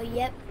 Oh,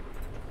 yep.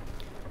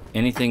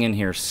 Anything in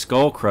here?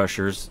 Skull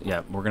crushers.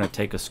 Yeah, we're going to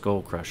take a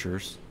skull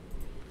crushers.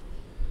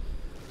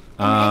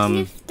 Imagine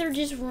if they're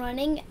just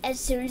running as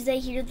soon as they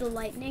hear the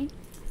lightning.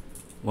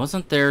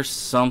 Wasn't there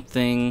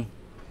something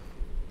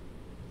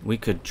we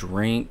could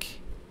drink?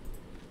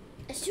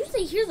 As soon as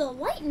they hear the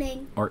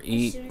lightning. Or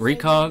eat.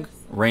 Recog,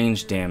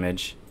 range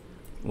damage.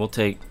 We'll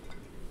take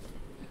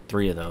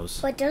 3 of those.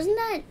 But doesn't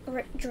that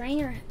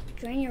drain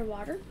your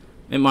water?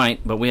 It might,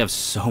 but we have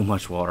so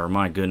much water.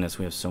 My goodness,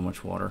 we have so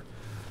much water.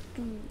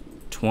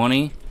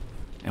 20.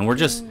 And we're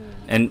just...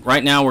 And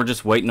right now we're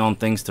just waiting on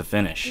things to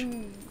finish.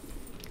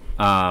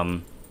 A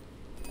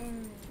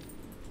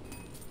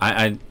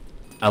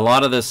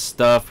lot of this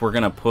stuff we're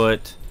gonna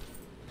put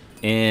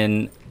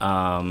in.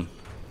 Oh,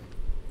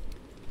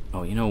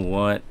 you know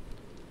what?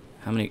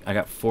 How many? I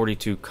got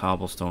 42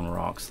 cobblestone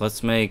rocks.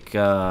 Let's make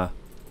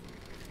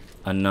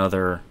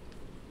another.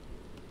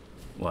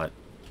 What?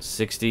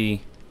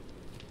 60.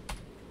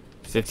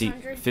 50.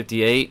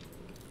 58.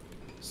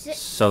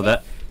 So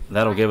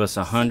that'll give us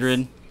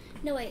 100.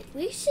 No wait,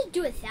 we should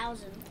do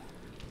 1,000.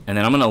 And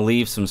then I'm gonna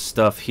leave some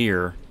stuff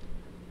here.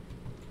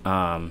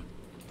 In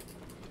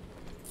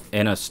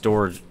a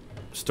storage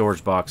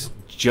box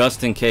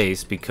just in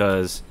case,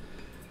 because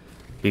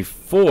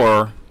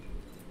before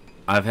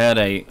I've had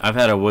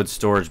a wood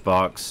storage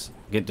box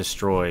get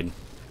destroyed,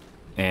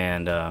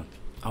 and oh,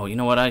 you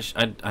know what? I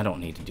don't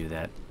need to do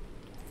that.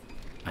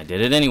 I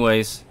did it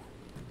anyways.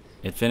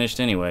 It finished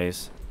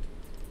anyways.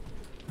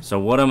 So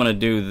what I'm gonna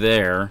do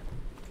there,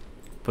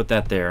 put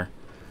that there.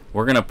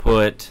 We're gonna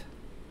put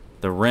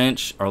the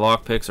wrench, our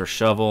lockpicks, our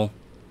shovel.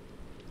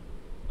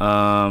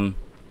 The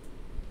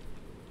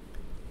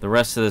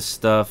rest of this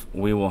stuff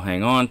we will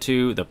hang on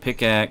to. The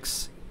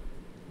pickaxe,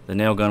 the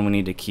nail gun we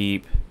need to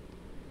keep.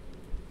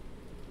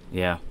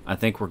 Yeah, I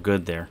think we're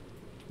good there.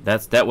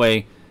 That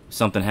way, if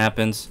something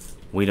happens,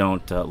 we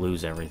don't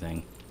lose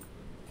everything.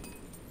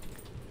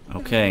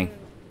 Okay.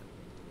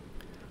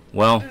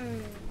 Well,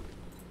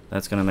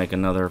 that's gonna make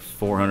another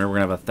 400. We're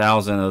gonna have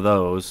 1,000 of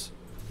those.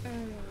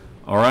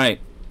 All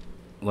right,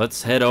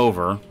 let's head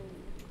over.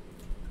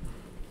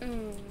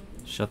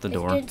 Shut the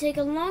door. It's gonna take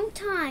a long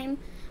time.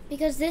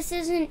 Because this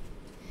isn't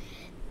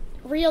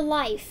real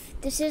life.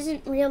 This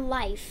isn't real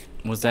life.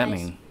 What's that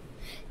mean?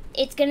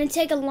 It's gonna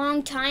take a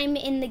long time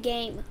in the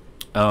game.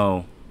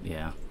 Oh,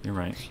 yeah, you're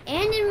right.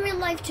 And in real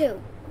life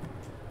too.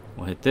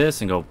 We'll hit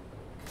this and go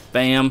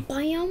bam.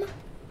 Bam.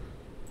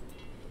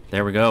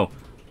 There we go.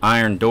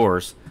 Iron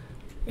doors.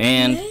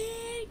 And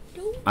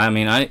I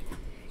mean,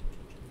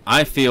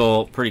 I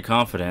feel pretty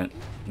confident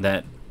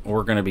that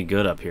we're gonna be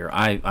good up here.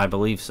 I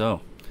believe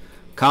so.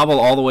 Cobble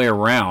all the way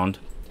around.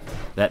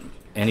 That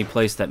any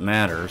place that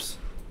matters.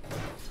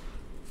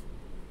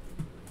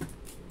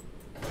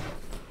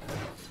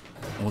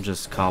 We'll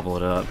just cobble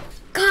it up.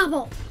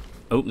 Cobble!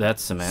 Oh,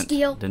 that's cement.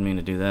 Steel. Didn't mean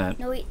to do that.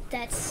 No, wait,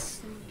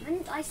 that's...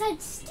 I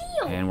said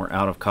steel! And we're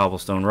out of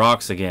cobblestone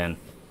rocks again.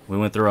 We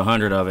went through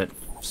 100 of it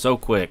so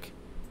quick.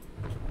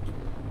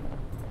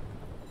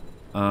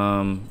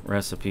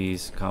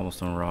 Recipes,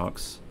 cobblestone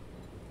rocks.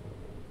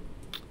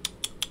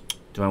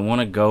 Do I want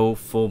to go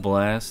full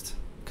blast?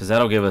 Because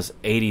that'll give us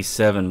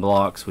 87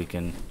 blocks we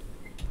can...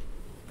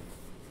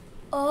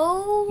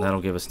 Oh.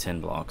 That'll give us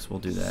 10 blocks. We'll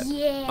do that.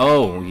 Yeah.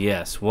 Oh,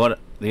 yes. What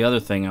the other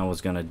thing I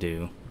was going to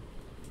do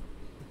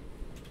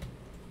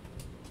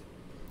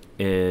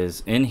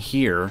is in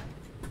here,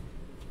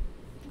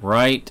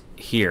 right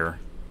here,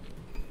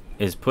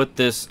 is put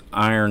this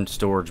iron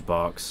storage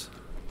box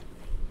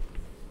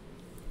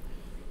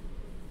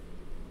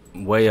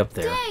way up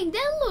there. Dang,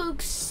 that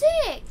looks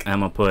sick. I'm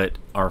going to put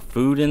our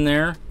food in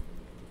there,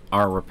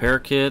 our repair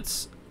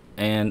kits,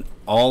 and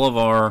all of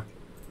our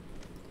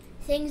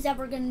things that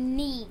we're gonna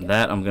need.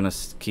 that I'm going to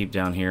keep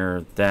down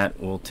here. That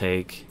will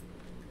take...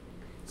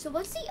 So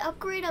what's the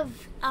upgrade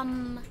of,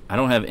 I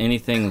don't have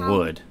anything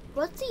wood.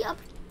 What's the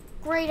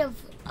upgrade of,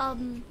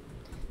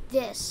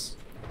 this?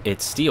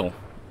 It's steel.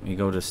 You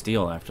go to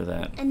steel after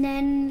that. And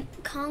then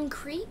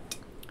concrete?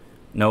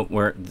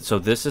 No, so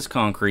this is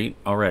concrete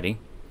already.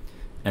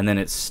 And then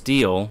it's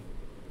steel.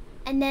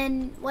 And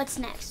then what's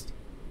next?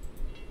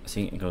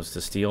 See, it goes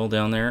to steel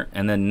down there.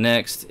 And then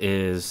next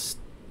is...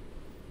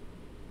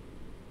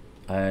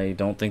 I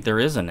don't think there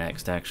is a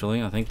next,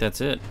 actually. I think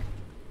that's it.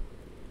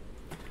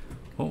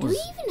 What Do was...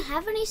 we even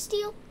have any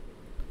steel?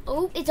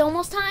 Oh, it's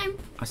almost time.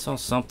 I saw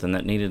something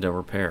that needed a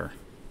repair.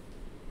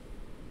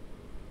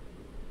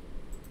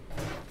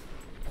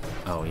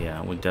 Oh,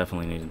 yeah, we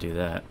definitely need to do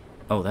that.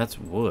 Oh, that's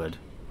wood.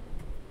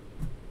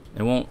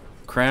 It won't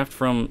craft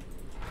from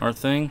our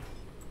thing?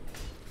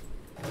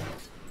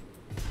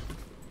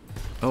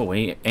 Oh,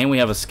 and we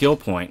have a skill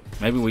point.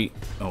 Maybe we...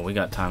 Oh, we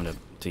got time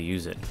to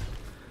use it.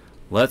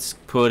 Let's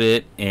put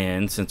it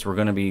in, since we're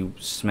going to be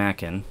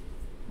smacking.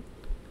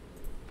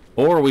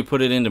 Or we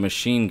put it into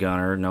machine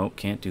gunner. Nope,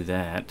 can't do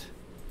that.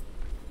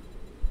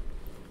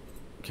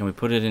 Can we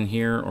put it in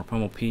here or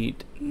pummel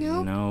Pete?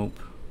 Nope. Nope.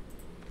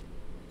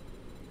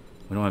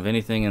 We don't have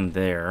anything in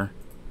there.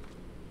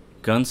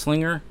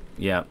 Gunslinger?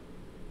 Yep.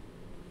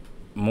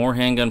 More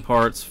handgun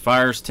parts,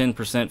 fires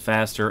 10%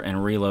 faster, and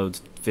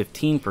reloads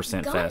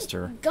 15%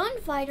 faster.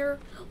 Gunfighter?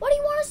 What do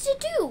you want us to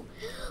do?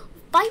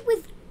 Fight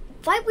with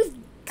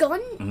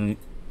gun?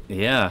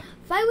 Yeah.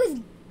 Fight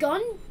with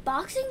gun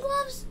boxing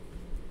gloves?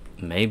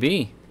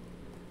 Maybe.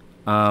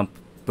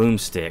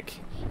 Boomstick.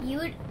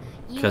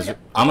 Because would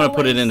I'm going to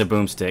put it always- into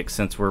boomstick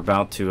since we're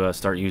about to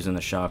start using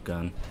the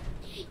shotgun.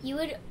 You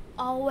would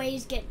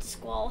always get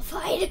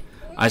disqualified.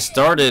 I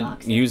started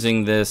Boxing.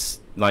 using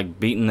this, like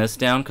beating this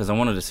down, because I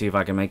wanted to see if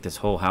I can make this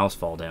whole house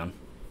fall down.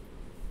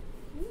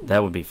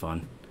 That would be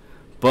fun.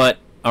 But,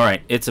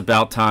 alright, it's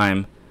about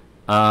time.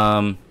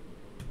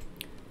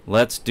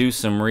 Let's do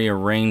some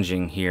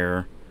rearranging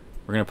here.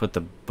 We're going to put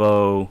the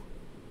bow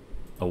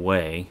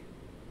away.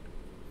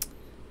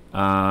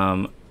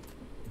 The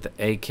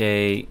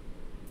AK,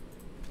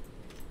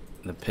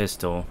 the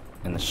pistol,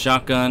 and the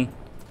shotgun.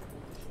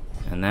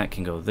 And that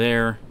can go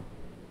there.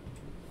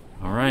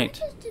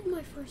 Alright. I just did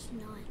my first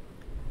nut.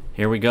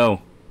 Here we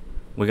go.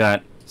 We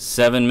got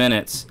 7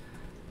 minutes.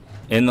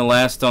 In the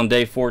last, on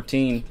day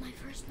 14, My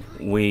first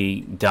nut.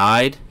 we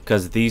died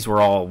because these were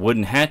all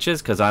wooden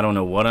hatches because I don't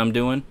know what I'm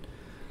doing.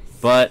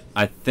 But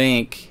I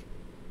think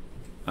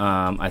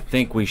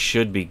we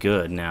should be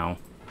good now.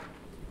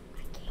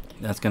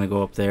 That's going to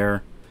go up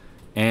there.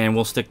 And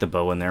we'll stick the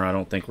bow in there. I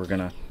don't think we're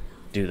going to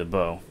do the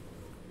bow.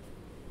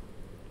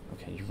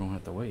 Okay, you're going to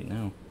have to wait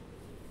now.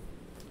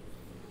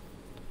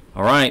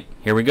 Alright,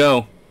 here we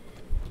go.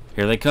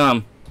 Here they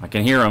come. I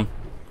can hear them.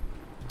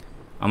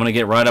 I'm going to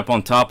get right up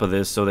on top of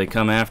this so they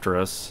come after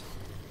us.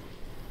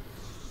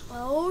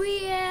 Oh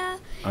yeah.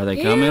 Are they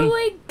coming? Here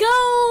we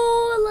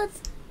go.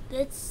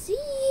 Let's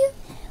see.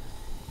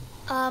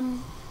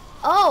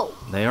 Oh.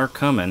 They are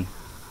coming.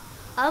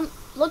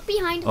 Look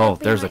behind. Oh, look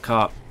there's a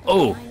behind. cop.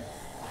 Oh,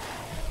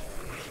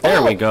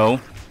 there we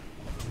go.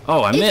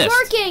 Oh, I missed.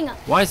 It's working.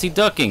 Why is he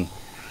ducking?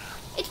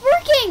 It's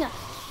working.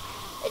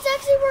 It's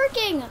actually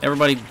working.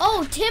 Everybody,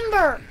 Oh,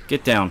 timber.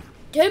 get down.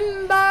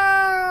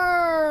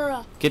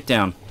 Timber. Get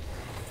down.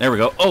 There we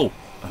go. Oh,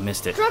 I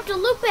missed it. Dropped a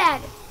loot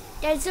bag.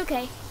 Yeah, it's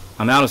okay.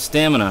 I'm out of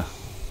stamina.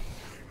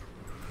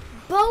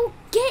 Bo,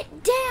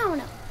 get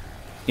down.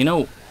 You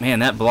know, man,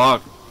 that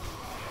block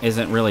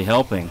isn't really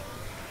helping.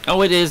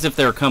 Oh, it is if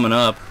they're coming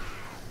up.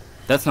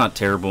 That's not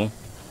terrible.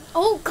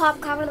 Oh, cop.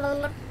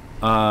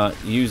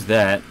 Use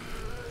that.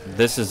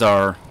 This is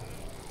our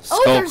Oh,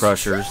 skull there's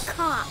crushers. 2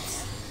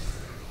 cops.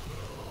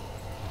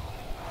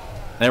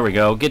 There we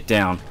go. Get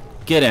down.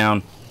 Get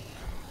down.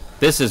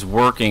 This is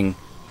working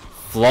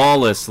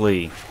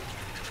flawlessly.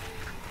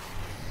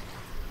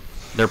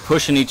 They're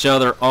pushing each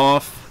other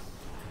off.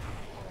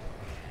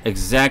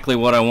 Exactly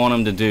what I want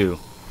them to do.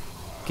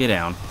 Get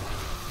down.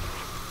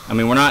 I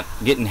mean, we're not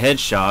getting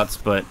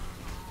headshots, but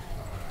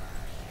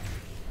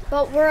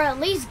we're at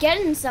least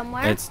getting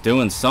somewhere. it's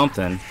doing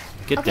something.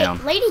 Get okay,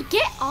 down. lady,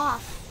 get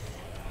off.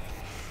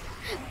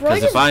 Bro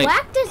Because just if I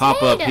whacked his pop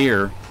head. up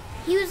here,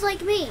 He was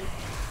like me.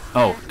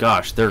 oh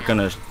gosh, they're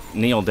gonna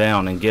kneel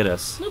down and get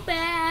us. Loot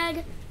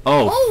bag.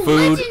 Oh,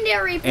 food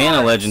legendary parts. and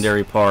a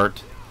legendary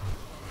part.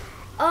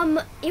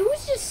 It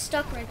was just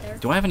stuck right there.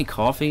 Do I have any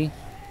coffee?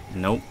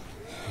 Nope.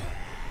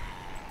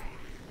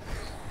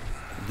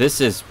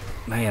 This is,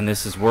 man,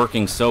 this is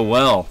working so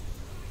well.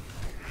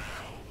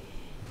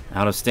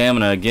 Out of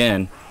stamina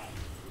again.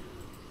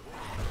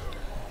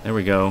 There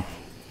we go.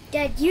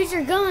 Dad, use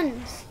your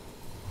guns.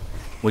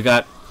 We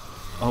got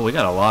a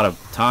lot of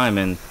time,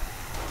 and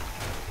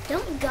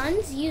Don't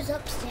guns use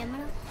up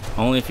stamina?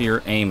 only if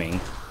you're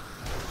aiming.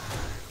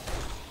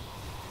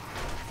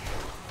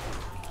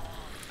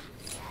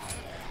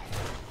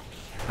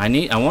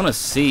 I want to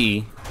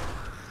see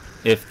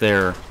if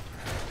they're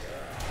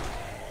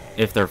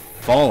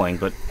falling,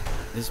 but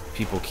these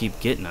people keep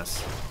getting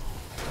us.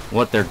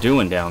 What they're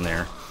doing down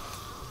there.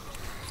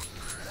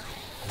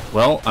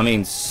 Well, I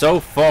mean, so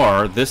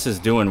far this is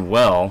doing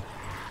well.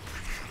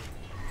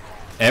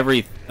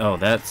 Oh,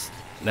 that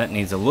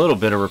needs a little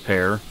bit of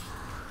repair.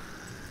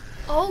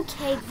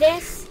 Okay,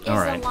 this is All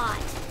right. a lot.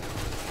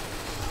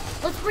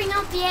 Let's bring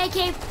out the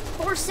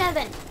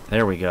AK-47.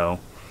 There we go.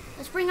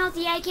 Let's bring out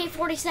the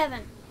AK-47.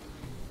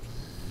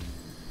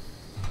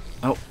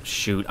 Oh,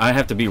 shoot. I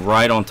have to be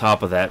right on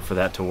top of that for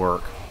that to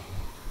work.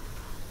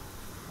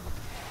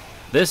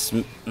 This,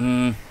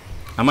 I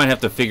might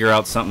have to figure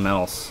out something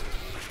else.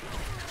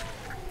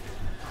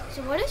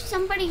 So what if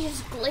somebody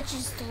just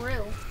glitches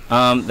through?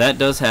 That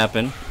does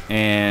happen,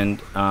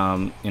 and,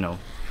 you know.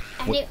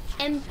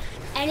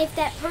 And if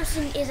that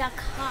person is a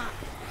cop?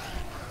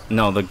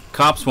 No, the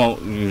cops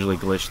won't usually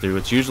glitch through.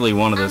 It's usually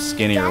one of the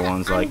skinnier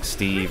ones, I'm like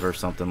Steve or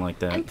something like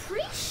that. I'm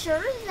pretty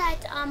sure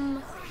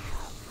that,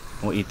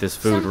 We'll eat this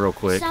food real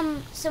quick.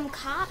 Some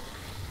cop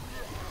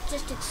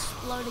just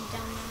exploded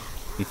down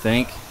there. You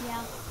think?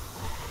 Yeah.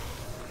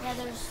 Yeah,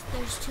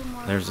 there's two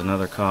more. There's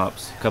another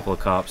cops. A couple of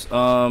cops.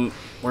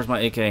 Where's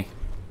my AK?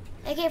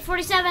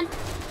 AK-47.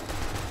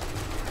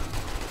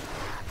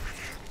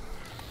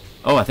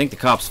 Oh, I think the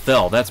cops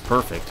fell. That's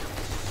perfect.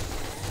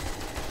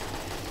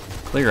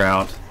 Clear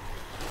out.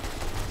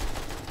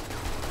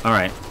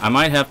 Alright, I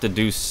might have to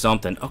do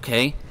something.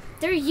 Okay.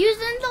 They're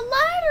using the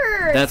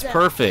ladders. That's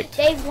perfect.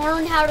 They've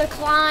learned how to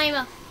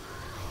climb.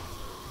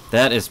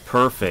 That is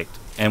perfect.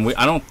 And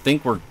I don't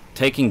think we're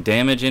taking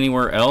damage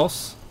anywhere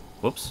else.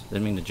 Whoops,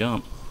 didn't mean to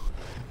jump.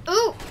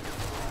 Ooh.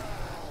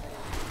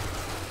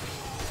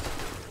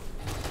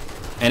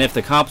 And if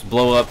the cops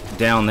blow up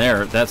down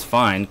there, that's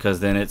fine, because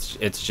then it's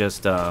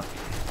just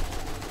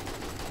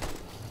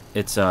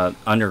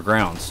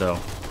underground, so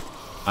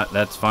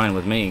that's fine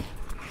with me.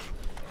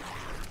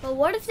 But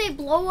what if they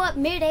blow up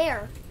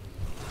midair?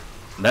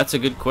 That's a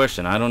good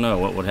question. I don't know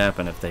what would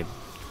happen if they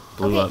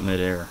blew up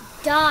midair.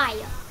 Die.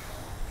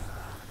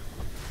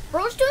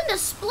 Bro's doing the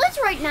splits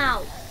right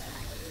now.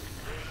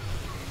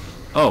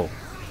 Oh.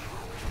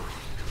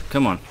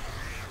 Come on.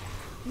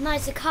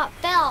 Nice, the cop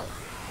fell.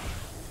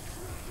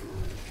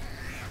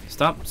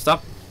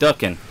 Stop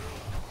ducking.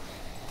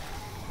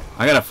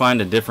 I gotta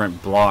find a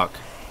different block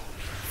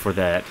for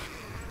that.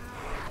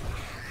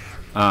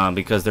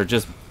 Because they're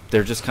just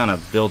kind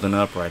of building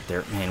up right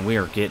there. Man, we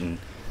are getting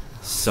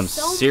some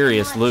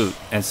serious loot.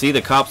 And see,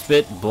 the cops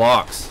bit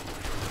blocks.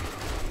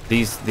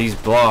 These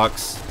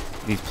blocks,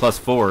 these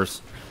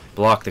 +4s,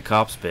 block the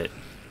cops bit.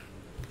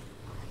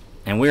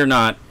 And we're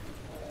not.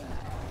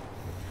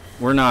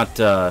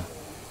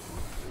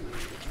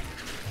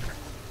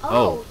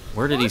 Oh,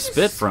 where did he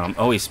spit from?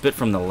 Oh, he spit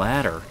from the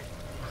ladder.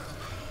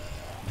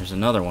 There's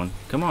another one.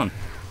 Come on.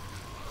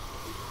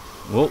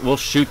 We'll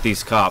shoot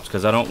these cops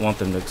because I don't want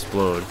them to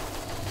explode.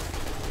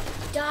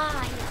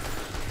 Die.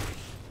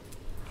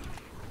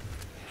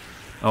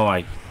 Oh,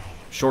 I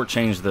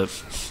shortchanged the...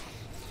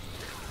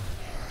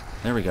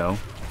 There we go.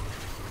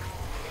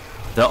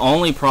 The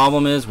only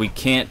problem is we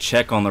can't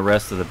check on the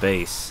rest of the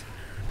base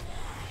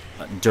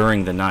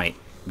during the night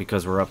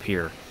because we're up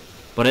here.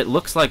 But it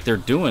looks like they're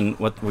doing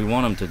what we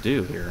want them to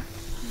do here.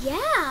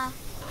 Yeah.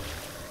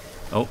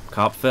 Oh,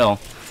 cop fell.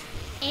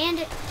 And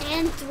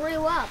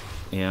threw up.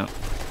 Yeah.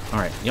 All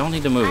right, y'all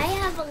need to move. I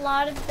have a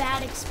lot of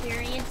bad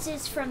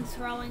experiences from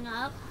throwing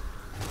up.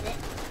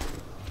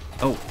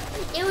 Oh.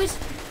 It was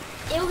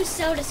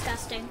so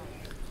disgusting.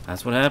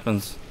 That's what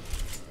happens.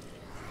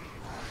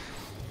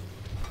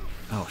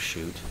 Oh,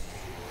 shoot.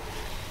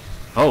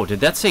 Oh, did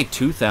that say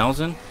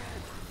 2,000?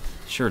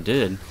 Sure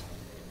did.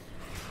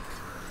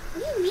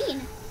 What do you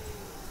mean?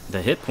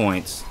 The hit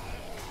points.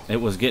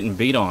 It was getting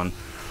beat on.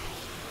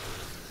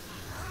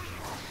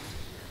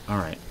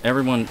 Alright,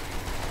 everyone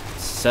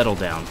settle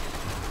down.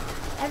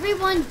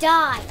 Everyone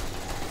die.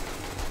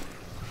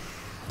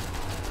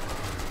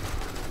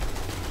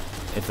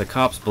 If the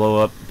cops blow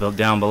up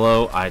down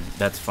below,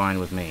 that's fine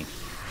with me.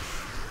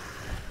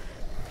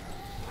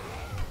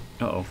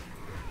 Uh-oh.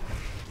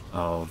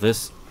 Oh,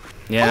 this...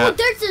 Yeah. Oh,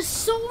 there's a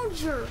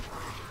soldier.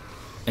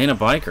 And a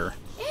biker.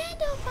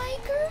 And a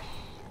biker.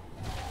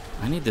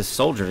 I need this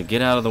soldier to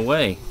get out of the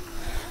way.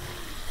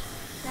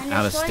 Then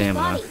Out of destroy his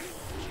stamina. body.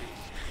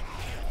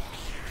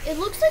 It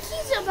looks like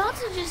he's about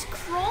to just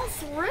crawl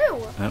through.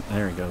 Oh,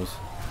 there he goes.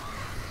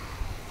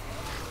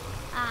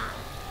 Ah,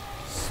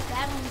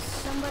 spat on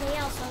somebody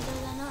else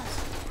other than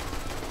us.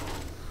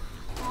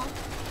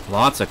 Huh?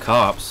 Lots of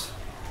cops.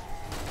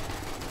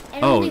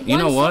 And Oh, only you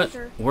know one what?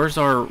 soldier. Where's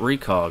our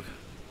recog?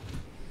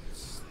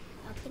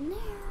 Up in there.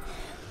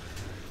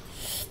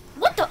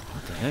 What the?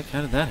 What the heck?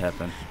 How did that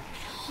happen?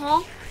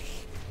 Huh?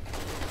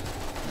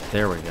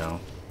 There we go.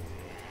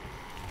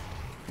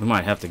 We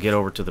might have to get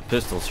over to the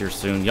pistols here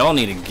soon. Y'all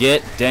need to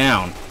get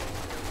down.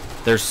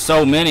 There's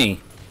so many.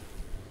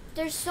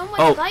 There's so much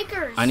Oh,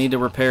 bikers. I need to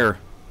repair.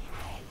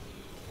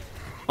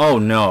 Oh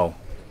no.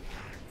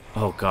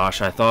 Oh gosh,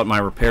 I thought my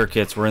repair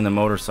kits were in the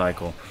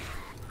motorcycle.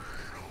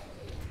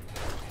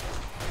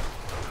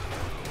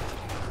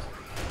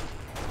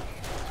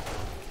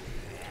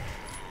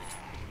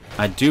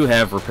 I do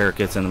have repair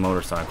kits in the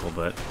motorcycle,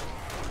 but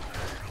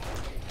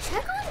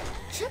Check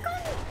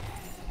on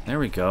there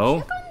we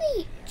go.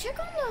 check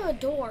on the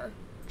door.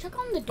 Check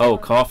on the door. Oh,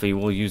 coffee.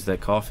 We'll use that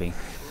coffee.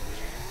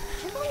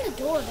 Check on the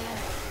door, Dad.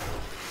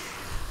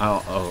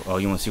 Oh,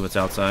 you want to see what's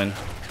outside?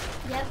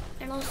 Yep,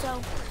 and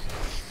also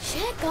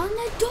check on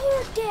the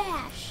door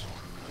dash.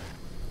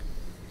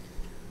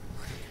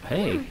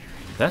 Hey,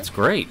 that's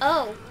great.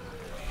 Oh,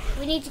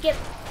 we need to get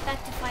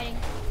back to fighting.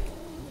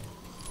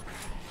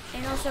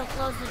 And also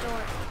close the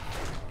door.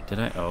 Did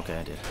I? Oh, okay,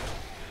 I did.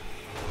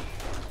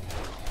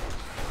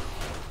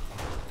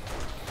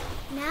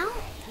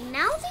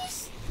 Now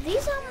these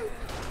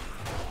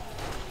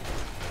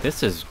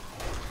This is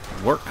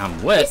work.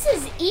 I'm wet. this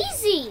is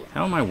easy.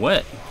 How am I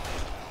wet?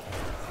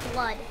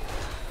 Blood.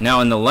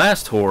 Now, in the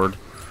last Horde,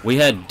 we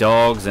had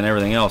dogs and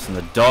everything else, and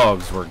the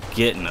dogs were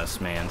getting us,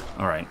 man.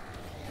 Alright,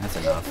 that's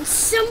enough.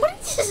 Somebody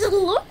just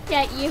looked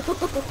at you.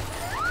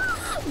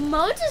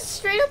 Mo just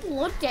straight up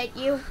looked at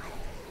you.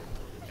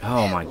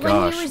 Oh my When he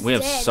gosh, was we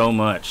have dead. so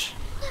much.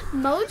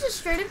 Mo just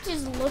straight up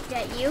just looked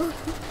at you.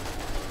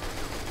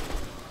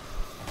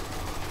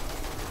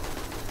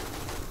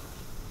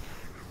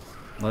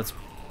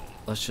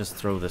 Let's just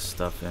throw this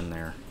stuff in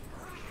there.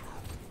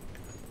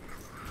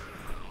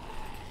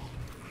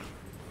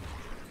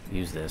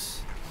 Use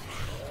this.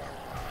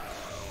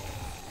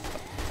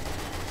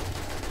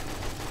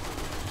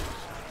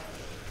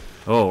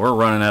 Oh, we're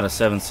running out of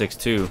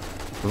 7.62.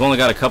 We've only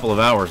got a couple of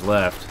hours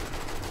left.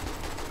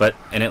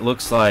 And it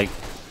looks like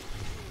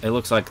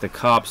the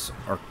cops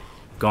are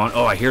gone.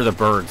 Oh, I hear the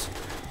birds.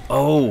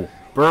 Oh,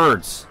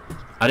 birds.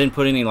 I didn't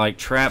put any like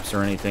traps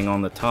or anything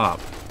on the top.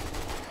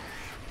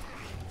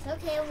 It's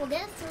okay, we'll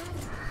get through.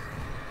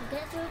 We'll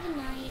get through the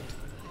night.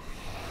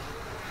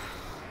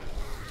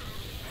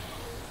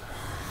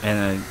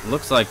 And it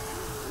looks like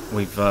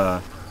we've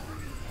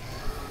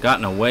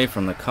gotten away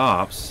from the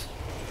cops.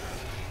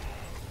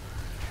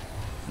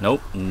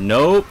 Nope,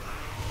 nope.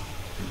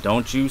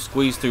 Don't you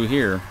squeeze through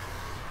here.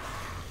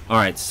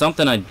 Alright,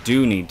 something I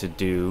do need to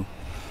do.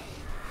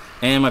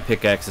 And my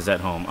pickaxe is at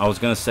home. I was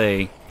going to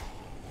say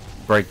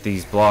break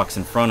these blocks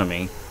in front of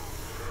me.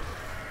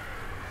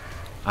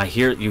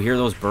 You hear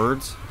those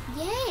birds?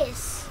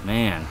 Yes.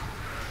 Man.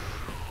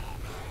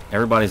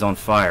 Everybody's on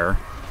fire,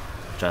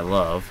 which I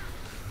love.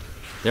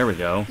 There we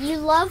go. You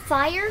love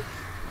fire?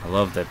 I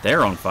love that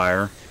they're on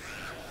fire.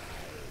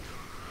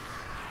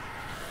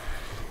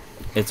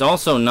 It's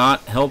also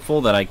not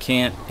helpful that I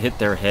can't hit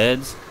their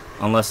heads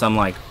unless I'm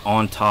like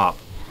on top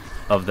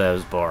of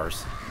those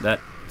bars.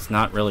 That's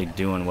not really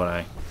doing what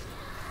I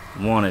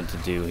wanted to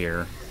do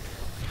here.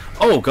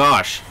 Oh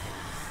gosh!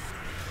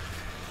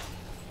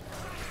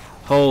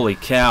 Holy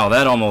cow,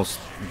 that almost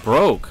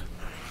broke.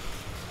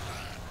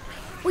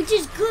 Which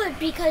is good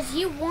because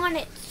you want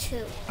it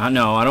to. I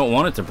know, I don't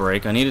want it to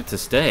break. I need it to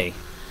stay.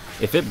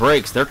 If it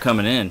breaks, they're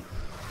coming in.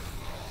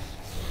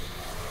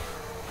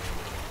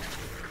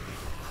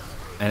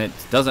 And it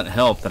doesn't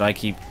help that I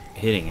keep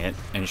hitting it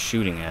and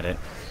shooting at it.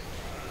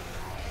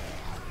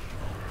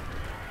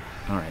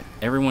 Alright,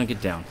 everyone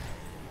get down.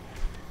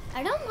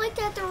 I don't like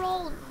that they're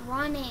all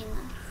running.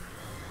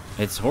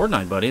 It's Horde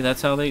night, buddy.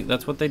 That's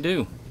what they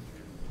do.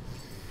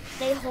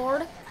 They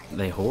hoard.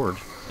 They hoard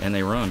and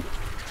they run.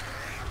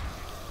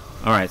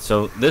 Alright,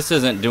 so this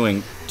isn't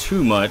doing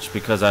too much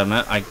because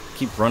I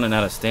keep running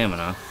out of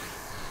stamina.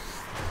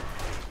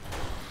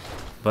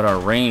 But our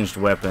ranged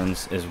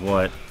weapons is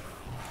what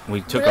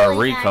we took our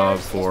Really recog matters,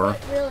 is for.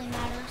 what really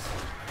matters.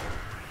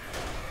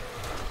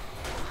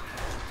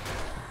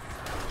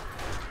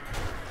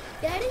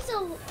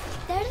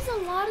 That is a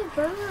lot of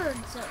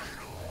birds. Wait,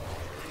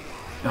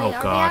 Oh are we out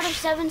of gosh.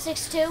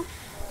 762?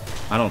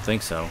 I don't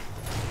think so.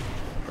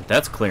 But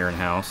that's clearing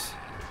house.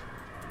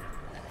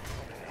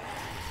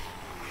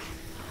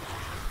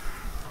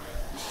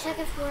 Let's check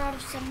if we're out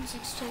of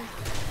 762.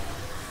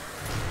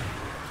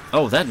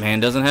 Oh, that man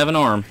doesn't have an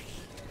arm.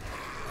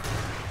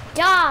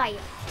 Die!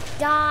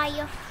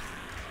 Die!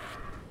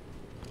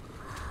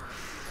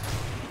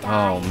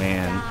 Oh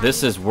man,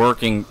 this is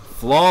working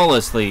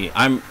flawlessly.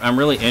 I'm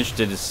really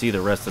interested to see the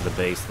rest of the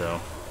base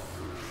though.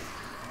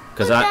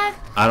 Cuz I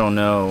don't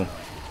know.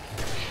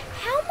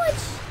 How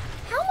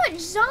much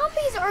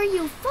zombies are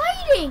you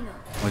fighting?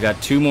 We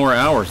got 2 more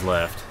hours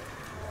left.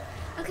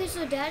 Okay,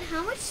 so Dad,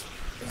 how much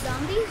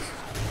zombies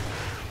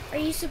are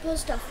you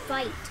supposed to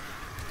fight?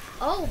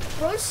 Oh,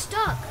 bro's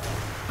stuck.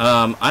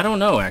 I don't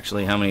know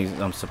actually how many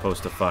I'm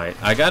supposed to fight.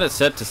 I got it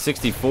set to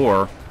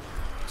 64.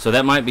 So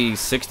that might be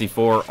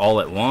 64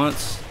 all at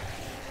once.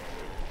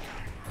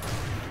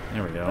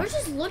 There we go. Bro's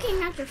just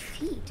looking at their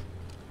feet.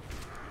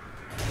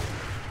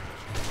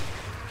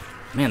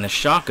 Man, the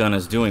shotgun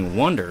is doing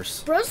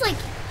wonders. Bro's like,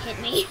 hit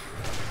me.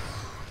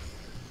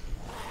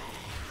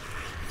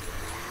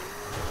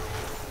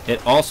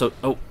 It also...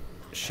 Oh,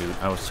 shoot.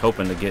 I was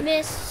hoping to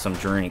get some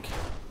drink.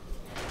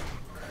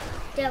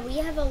 Yeah, we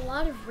have a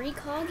lot of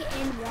recog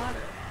and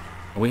water.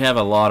 We have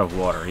a lot of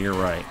water. You're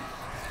right.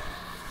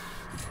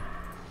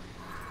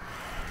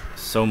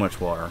 So much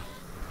water.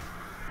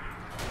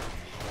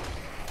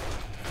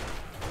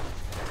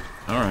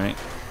 Alright.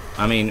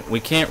 I mean, we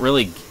can't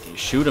really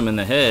shoot them in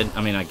the head.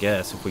 I mean, I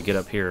guess, if we get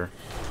up here.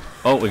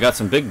 Oh, we got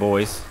some big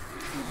boys.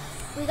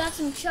 We got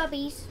some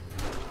chubbies.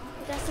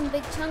 We got some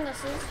big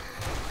chunguses.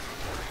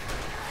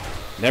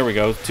 There we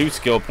go. 2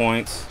 skill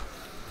points.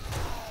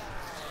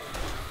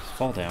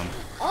 Fall down.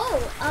 Oh,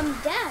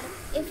 Dad,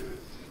 if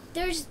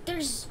there's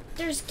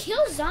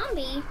kill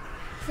zombie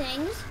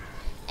things,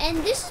 and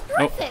this is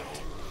perfect. Oh.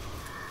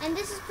 And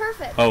this is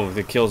perfect. Oh,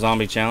 the kill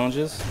zombie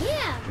challenges?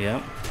 Yeah.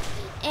 Yeah.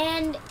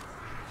 And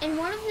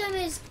one of them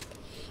is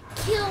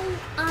kill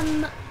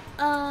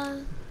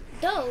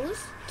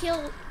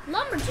kill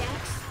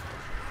lumberjacks.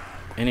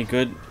 Any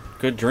good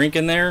drink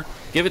in there?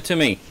 Give it to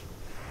me.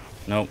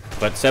 Nope,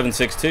 but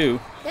 762.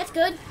 That's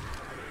good.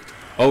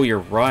 Oh, you're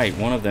right.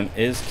 One of them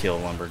is kill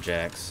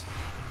lumberjacks.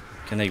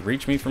 Can they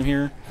reach me from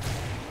here?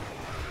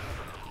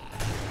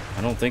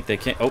 I don't think they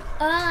can. Oh,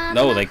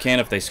 no, they can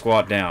if they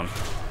squat down.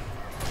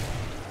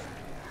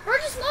 Bro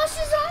just lost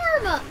his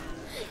arm.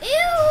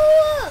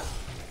 Ew.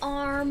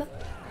 Arm.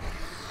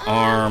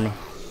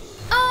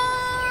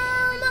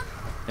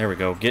 There we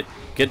go. Get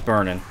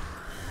burning.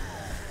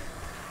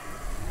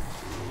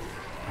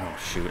 Oh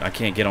shoot! I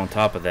can't get on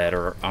top of that,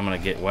 or I'm gonna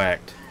get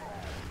whacked.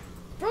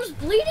 Bro's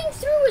bleeding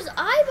through his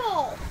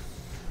eyeball.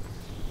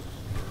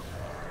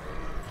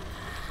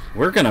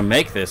 We're gonna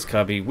make this,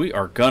 Cubby. We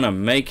are gonna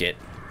make it.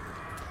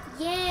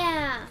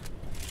 Yeah.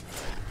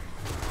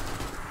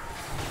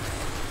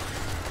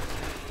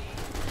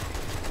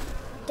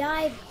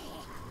 Dive.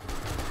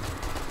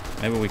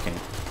 Maybe we can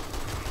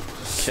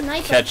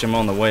catch him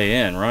on the way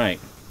in, right?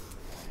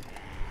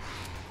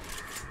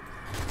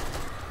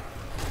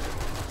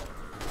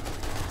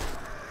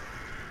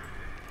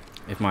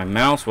 If my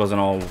mouse wasn't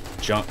all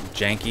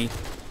janky.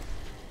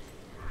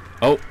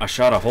 Oh, I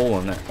shot a hole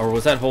in that. Or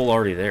was that hole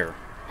already there?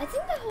 I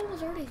think that hole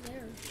was already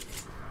there.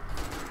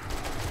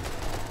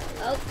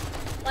 Oh,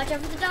 watch out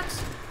for the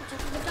ducks. Watch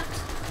out for the ducks.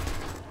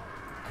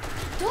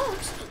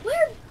 Ducks?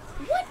 Where?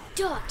 What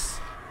ducks?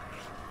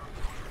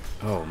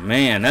 Oh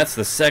man, that's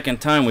the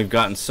second time we've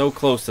gotten so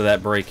close to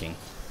that breaking.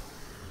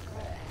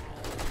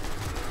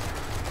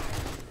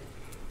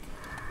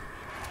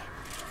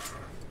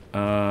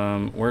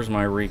 Where's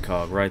my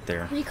recog? Right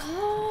there.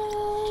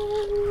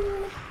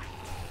 Recog.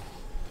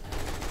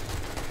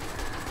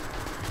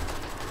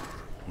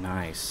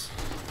 Nice.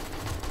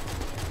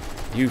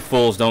 You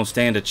fools don't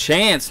stand a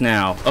chance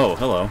now. Oh,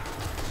 hello.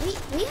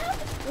 We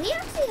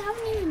actually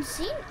haven't even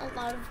seen a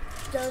lot of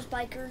those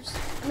bikers.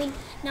 I mean,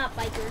 not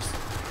bikers.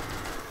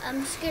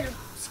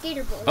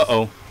 Skater boys.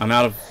 Uh-oh.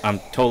 I'm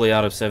totally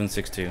out of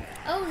 762.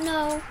 Oh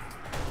no.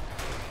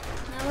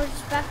 Now we're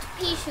just back to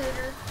pea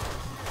shooter.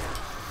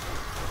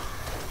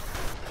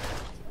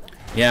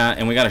 Yeah,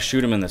 and we gotta shoot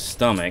them in the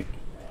stomach.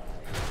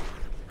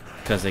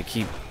 Because they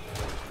keep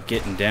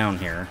getting down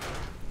here.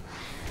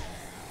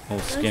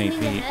 Old skinny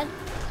feet.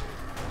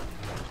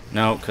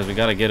 No, because we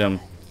gotta get them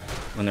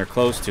when they're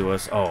close to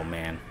us. Oh,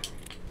 man.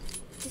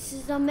 This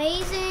is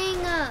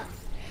amazing.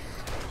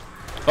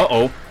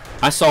 Uh-oh.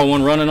 I saw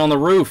one running on the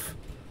roof.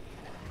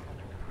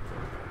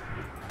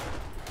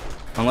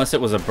 Unless it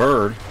was a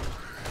bird.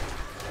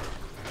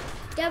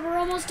 Yeah, we're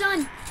almost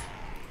done.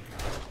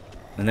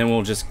 And then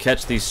we'll just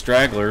catch these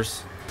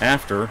stragglers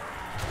after.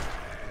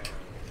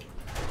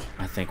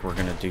 I think we're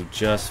going to do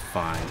just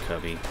fine,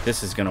 Cubby.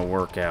 This is going to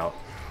work out.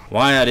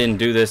 Why I didn't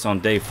do this on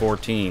day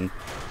 14,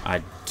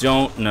 I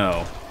don't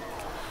know.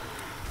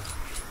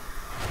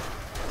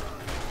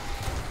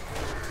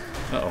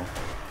 Uh-oh.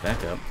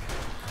 Back up.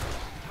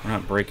 We're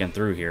not breaking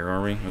through here,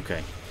 are we?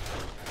 Okay.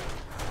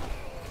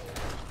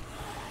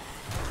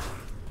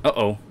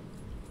 Uh-oh.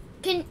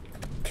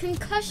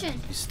 Concussion.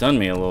 You stunned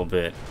me a little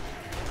bit.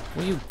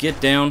 Will you get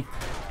down?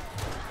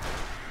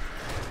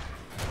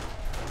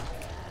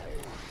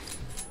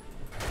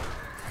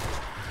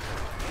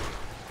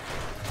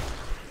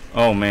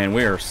 Oh man,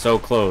 we are so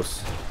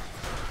close.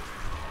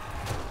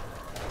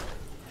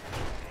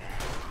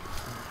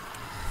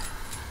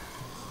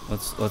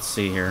 Let's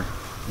see here.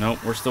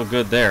 Nope, we're still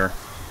good there.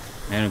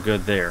 And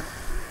good there.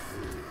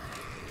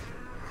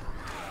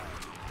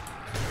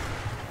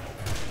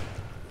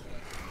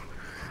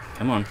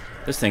 Come on.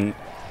 This thing...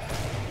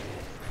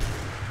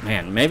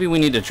 Man, maybe we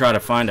need to try to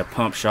find a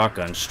pump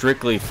shotgun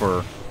strictly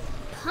for...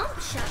 Pump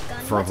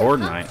shotgun? For What's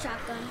Horde a pump night.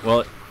 shotgun?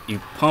 Well, you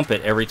pump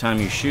it every time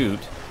you shoot,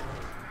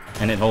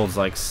 and it holds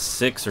like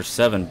 6 or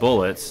 7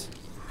 bullets,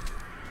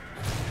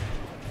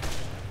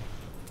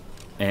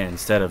 and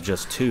instead of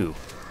just 2.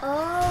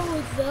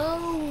 Oh,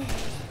 those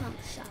pump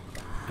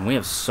shotgun. And we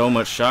have so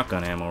much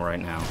shotgun ammo right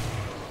now.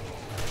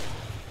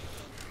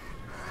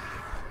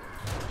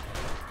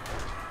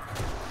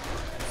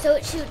 So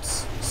it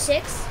shoots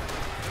 6?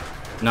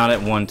 Not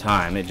at one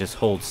time, it just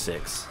holds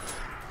 6.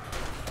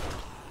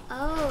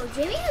 Oh,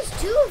 Jamie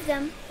has 2 of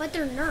them, but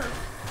they're Nerf.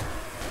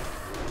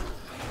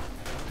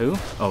 Who?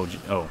 Oh,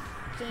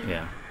 Jamie.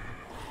 yeah.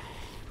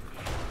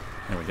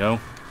 There we go.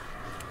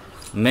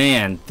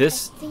 Man,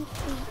 this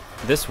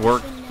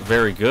worked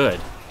very good.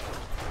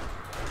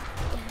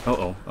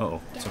 Uh-oh.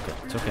 It's okay,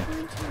 it's okay.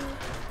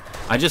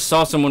 I just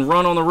saw someone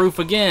run on the roof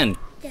again.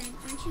 Dad,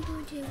 aren't you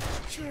going to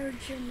charge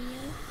your meal?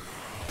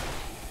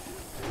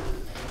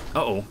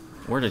 Uh-oh,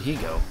 where did he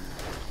go?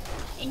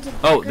 Into the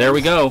Oh, there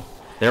we go.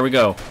 There we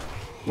go.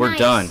 We're Nice.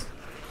 done.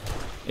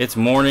 It's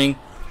morning.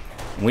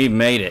 We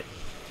made it.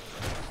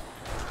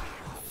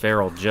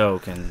 Feral Joe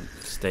can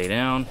stay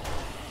down.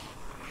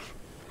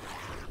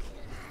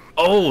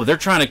 Oh, they're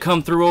trying to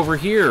come through over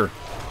here.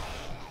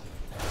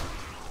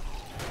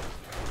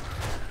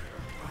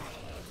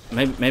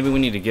 Maybe we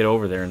need to get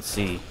over there and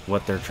see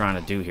what they're trying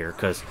to do here.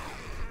 Cause,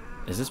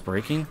 is this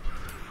breaking?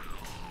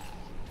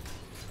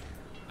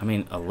 I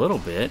mean, a little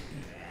bit.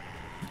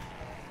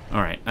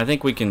 All right, I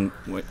think we can.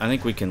 I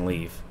think we can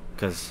leave.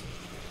 Cause,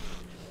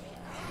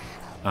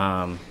 you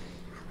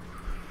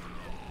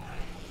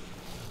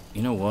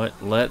know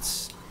what?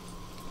 Let's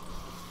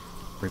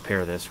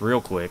repair this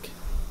real quick.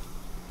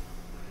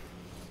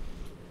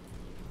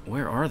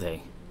 Where are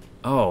they?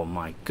 Oh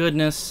my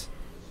goodness.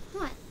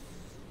 What?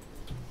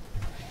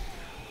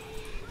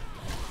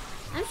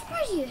 I'm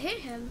surprised you hit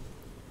him.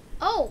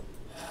 Oh.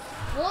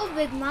 Hello,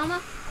 Big Mama.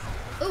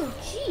 Oh,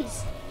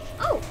 jeez.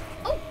 Oh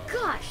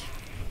gosh.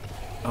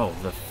 Oh,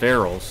 the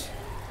ferals.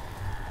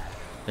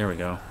 There we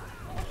go.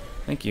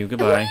 Thank you.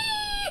 Goodbye.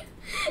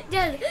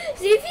 Dad,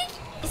 see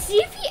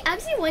if he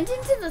actually went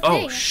into the thing.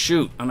 Oh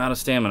shoot! I'm out of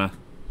stamina.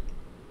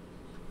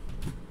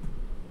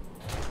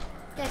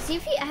 Dad, see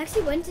if he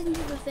actually went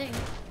into the thing.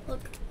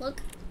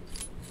 Look.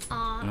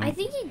 Aw, No. I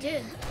think he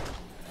did.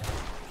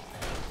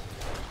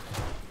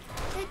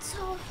 It's a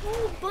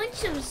whole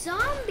bunch of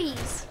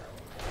zombies.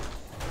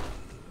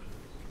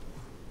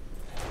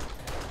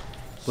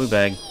 Blue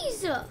bag.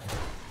 Jeez.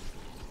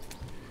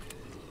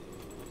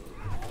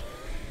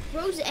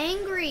 Bro's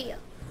angry.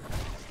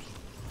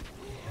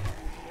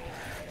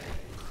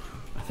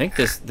 I think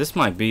this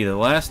might be the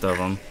last of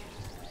them.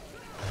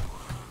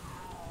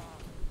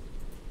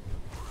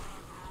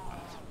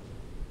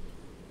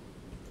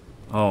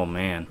 Oh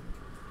man.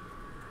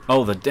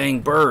 Oh, the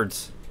dang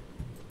birds.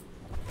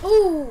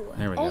 Ooh,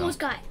 There we go. almost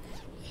got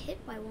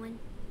hit by one.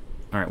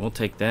 All right, we'll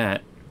take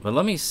that. But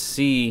let me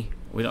see.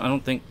 I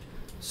don't think.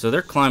 So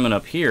they're climbing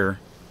up here,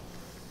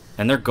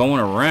 and they're going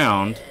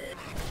around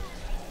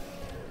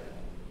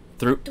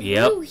through.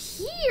 Yep. Through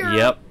here.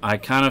 Yep. I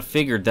kind of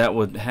figured that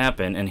would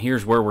happen, and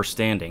here's where we're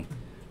standing.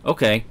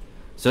 Okay,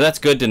 so that's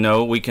good to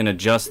know. We can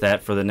adjust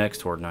that for the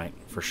next Horde night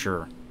for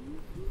sure.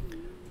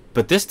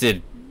 But this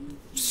did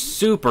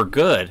super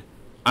good.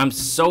 I'm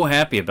so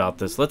happy about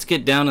this. Let's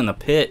get down in the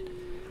pit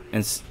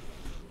and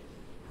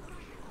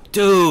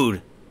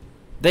dude,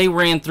 they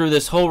ran through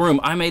this whole room.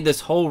 I made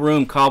this whole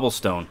room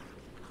cobblestone.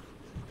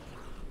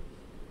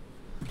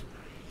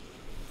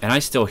 And I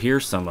still hear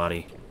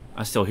somebody.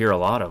 I still hear a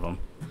lot of them.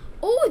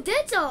 Oh,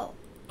 that's all.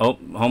 Oh,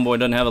 homeboy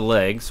doesn't have a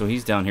leg, so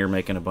he's down here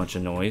making a bunch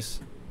of noise.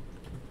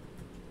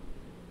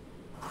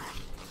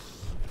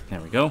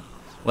 There we go.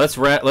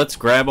 Let's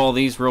grab all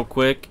these real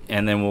quick,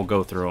 and then we'll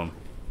go through them.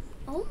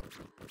 Oh.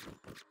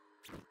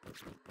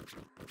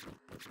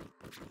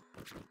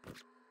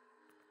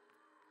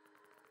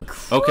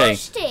 Okay,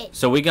 Crushed it.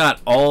 so we got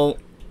all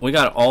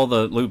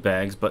the loot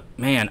bags, but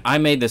man, I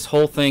made this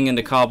whole thing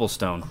into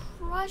cobblestone.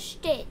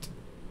 Crushed it.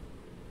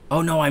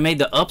 Oh no, I made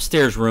the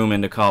upstairs room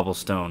into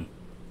cobblestone.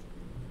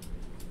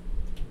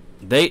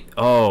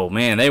 Oh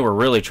man, they were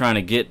really trying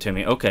to get to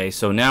me. Okay,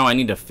 so now I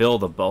need to fill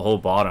the whole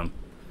bottom.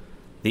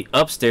 The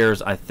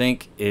upstairs, I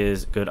think,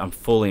 is good. I'm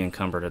fully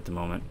encumbered at the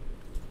moment.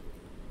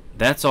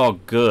 That's all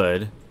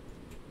good.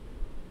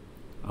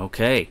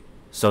 Okay,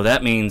 so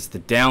that means the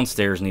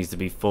downstairs needs to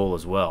be full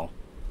as well.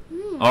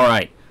 All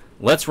right,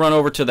 let's run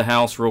over to the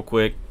house real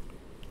quick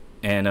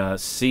and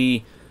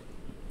see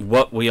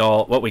what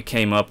we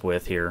came up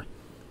with here.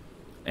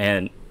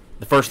 And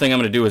the first thing I'm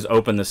going to do is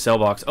open the cell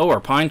box. Oh, our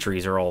pine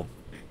trees are all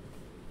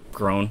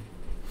grown.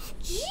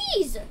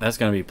 Jeez. That's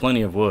going to be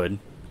plenty of wood.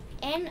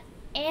 And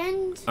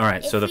all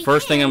right, so the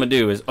first thing I'm going to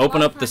do is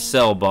open up the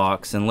cell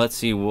box and let's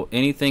see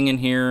anything in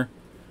here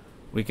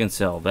we can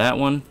sell. That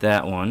one,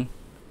 that one.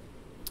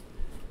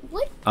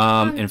 What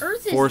on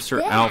earth Enforcer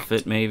is that?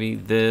 outfit, maybe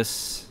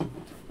this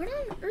What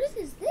on earth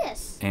is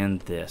this? and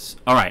this.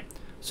 All right,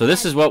 So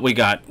this is what we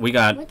got. We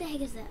got. What the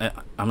heck is that?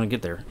 I'm gonna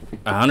get there.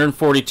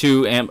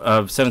 142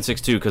 of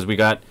 762 because we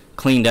got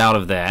cleaned out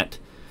of that.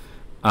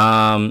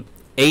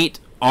 8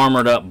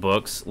 armored up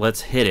books.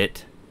 Let's hit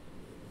it.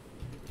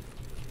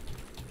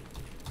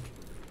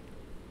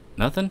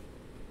 Nothing.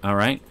 All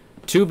right.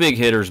 2 big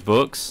hitters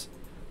books.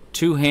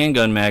 2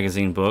 handgun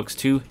magazine books.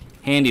 2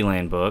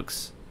 handyland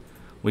books.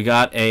 We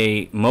got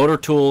a motor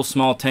tool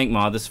small tank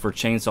mod. This is for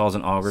chainsaws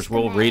and augers.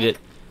 Schematic. We'll read it.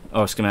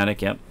 Oh,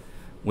 schematic. Yep.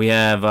 We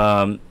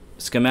have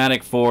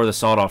schematic for the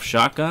sawed-off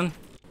shotgun.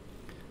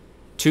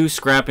 2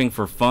 scrapping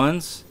for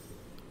funds.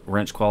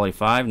 Wrench quality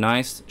 5.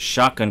 Nice.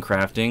 Shotgun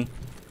crafting.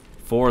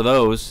 4 of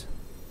those.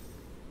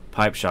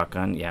 Pipe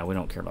shotgun. Yeah, we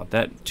don't care about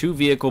that. 2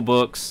 vehicle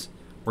books.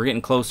 We're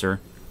getting closer.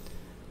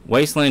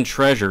 Wasteland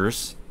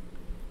treasures.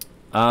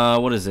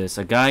 What is this?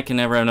 A guy can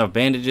never have enough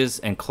bandages,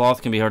 and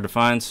cloth can be hard to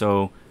find,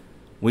 so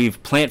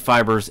we've plant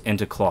fibers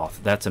into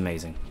cloth. That's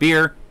amazing.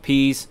 Beer,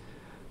 peas,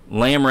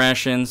 lamb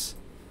rations,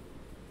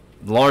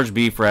 large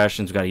beef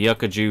rations. We've got a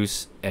yucca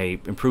juice, a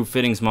improved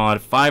fittings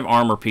mod, 5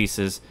 armor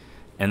pieces,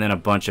 and then a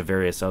bunch of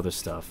various other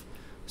stuff.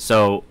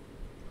 So,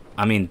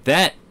 I mean,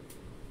 that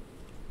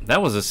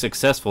was a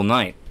successful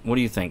night. What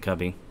do you think,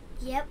 Cubby?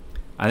 Yep.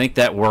 I think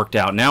that worked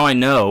out. Now I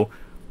know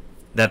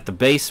that the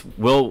base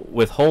will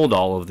withhold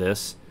all of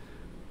this.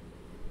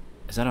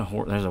 Is that a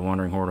horde? There's a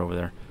wandering horde over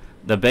there.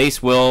 The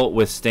base will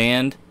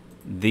withstand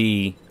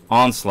the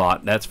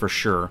onslaught, that's for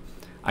sure.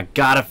 I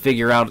gotta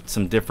figure out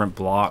some different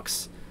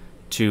blocks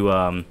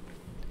to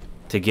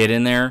get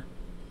in there.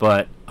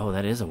 But oh,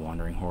 that is a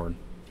wandering horde.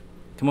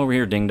 Come over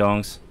here, ding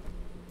dongs.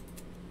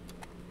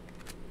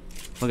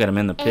 Look at him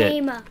in the pit.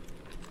 Aim.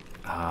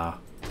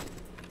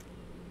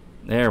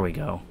 There we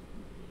go.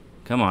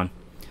 Come on.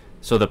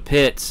 So the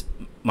pits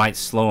might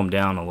slow them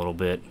down a little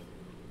bit.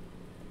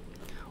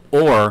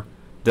 Or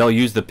they'll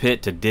use the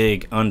pit to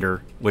dig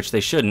under, which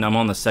they shouldn't. I'm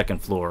on the 2nd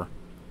floor.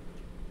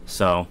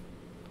 So,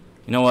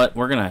 you know what?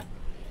 We're going to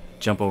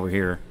jump over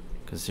here,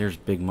 because here's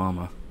Big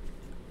Mama.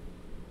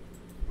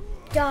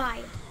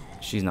 Die.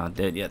 She's not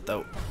dead yet,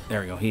 though.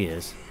 There we go. He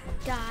is.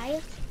 Die.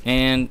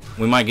 And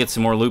we might get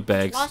some more loot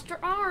bags. Lost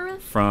her arm.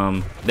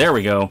 From... There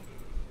we go.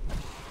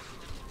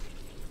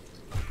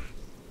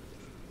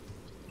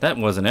 That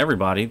wasn't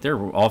everybody. They're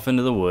off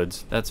into the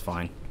woods. That's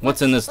fine.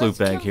 What's in this loot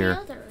bag here?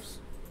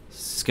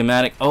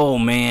 Schematic. Oh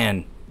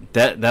man,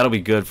 that'll be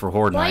good for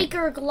Horde Night.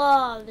 Biker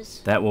gloves.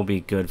 That will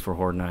be good for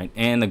Horde Night.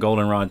 And the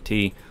goldenrod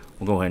tea.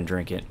 We'll go ahead and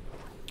drink it.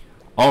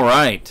 All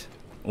right.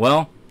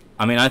 Well,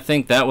 I mean, I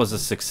think that was a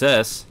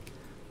success.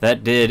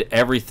 That did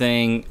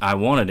everything I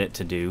wanted it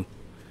to do,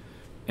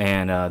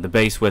 and the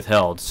base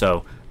withheld.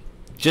 So,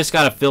 just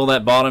got to fill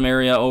that bottom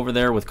area over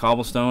there with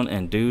cobblestone,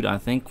 and dude, I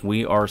think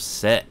we are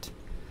set.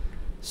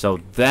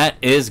 So that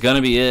is going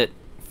to be it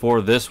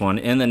for this one.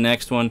 In the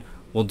next one,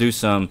 we'll do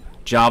some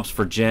jobs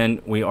for Jen.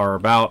 We are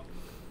about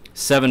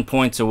 7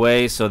 points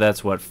away, so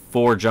that's what,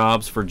 4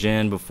 jobs for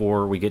Jen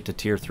before we get to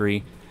tier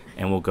 3,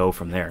 and we'll go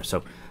from there.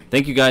 So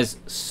thank you guys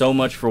so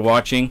much for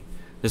watching.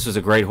 This was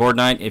a great Horde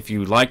Night. If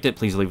you liked it,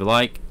 please leave a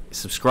like,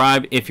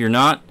 subscribe if you're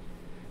not,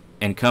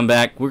 and come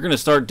back. We're going to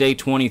start day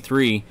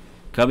 23.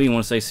 Cubby, you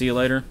want to say see you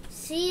later?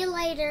 See you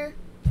later.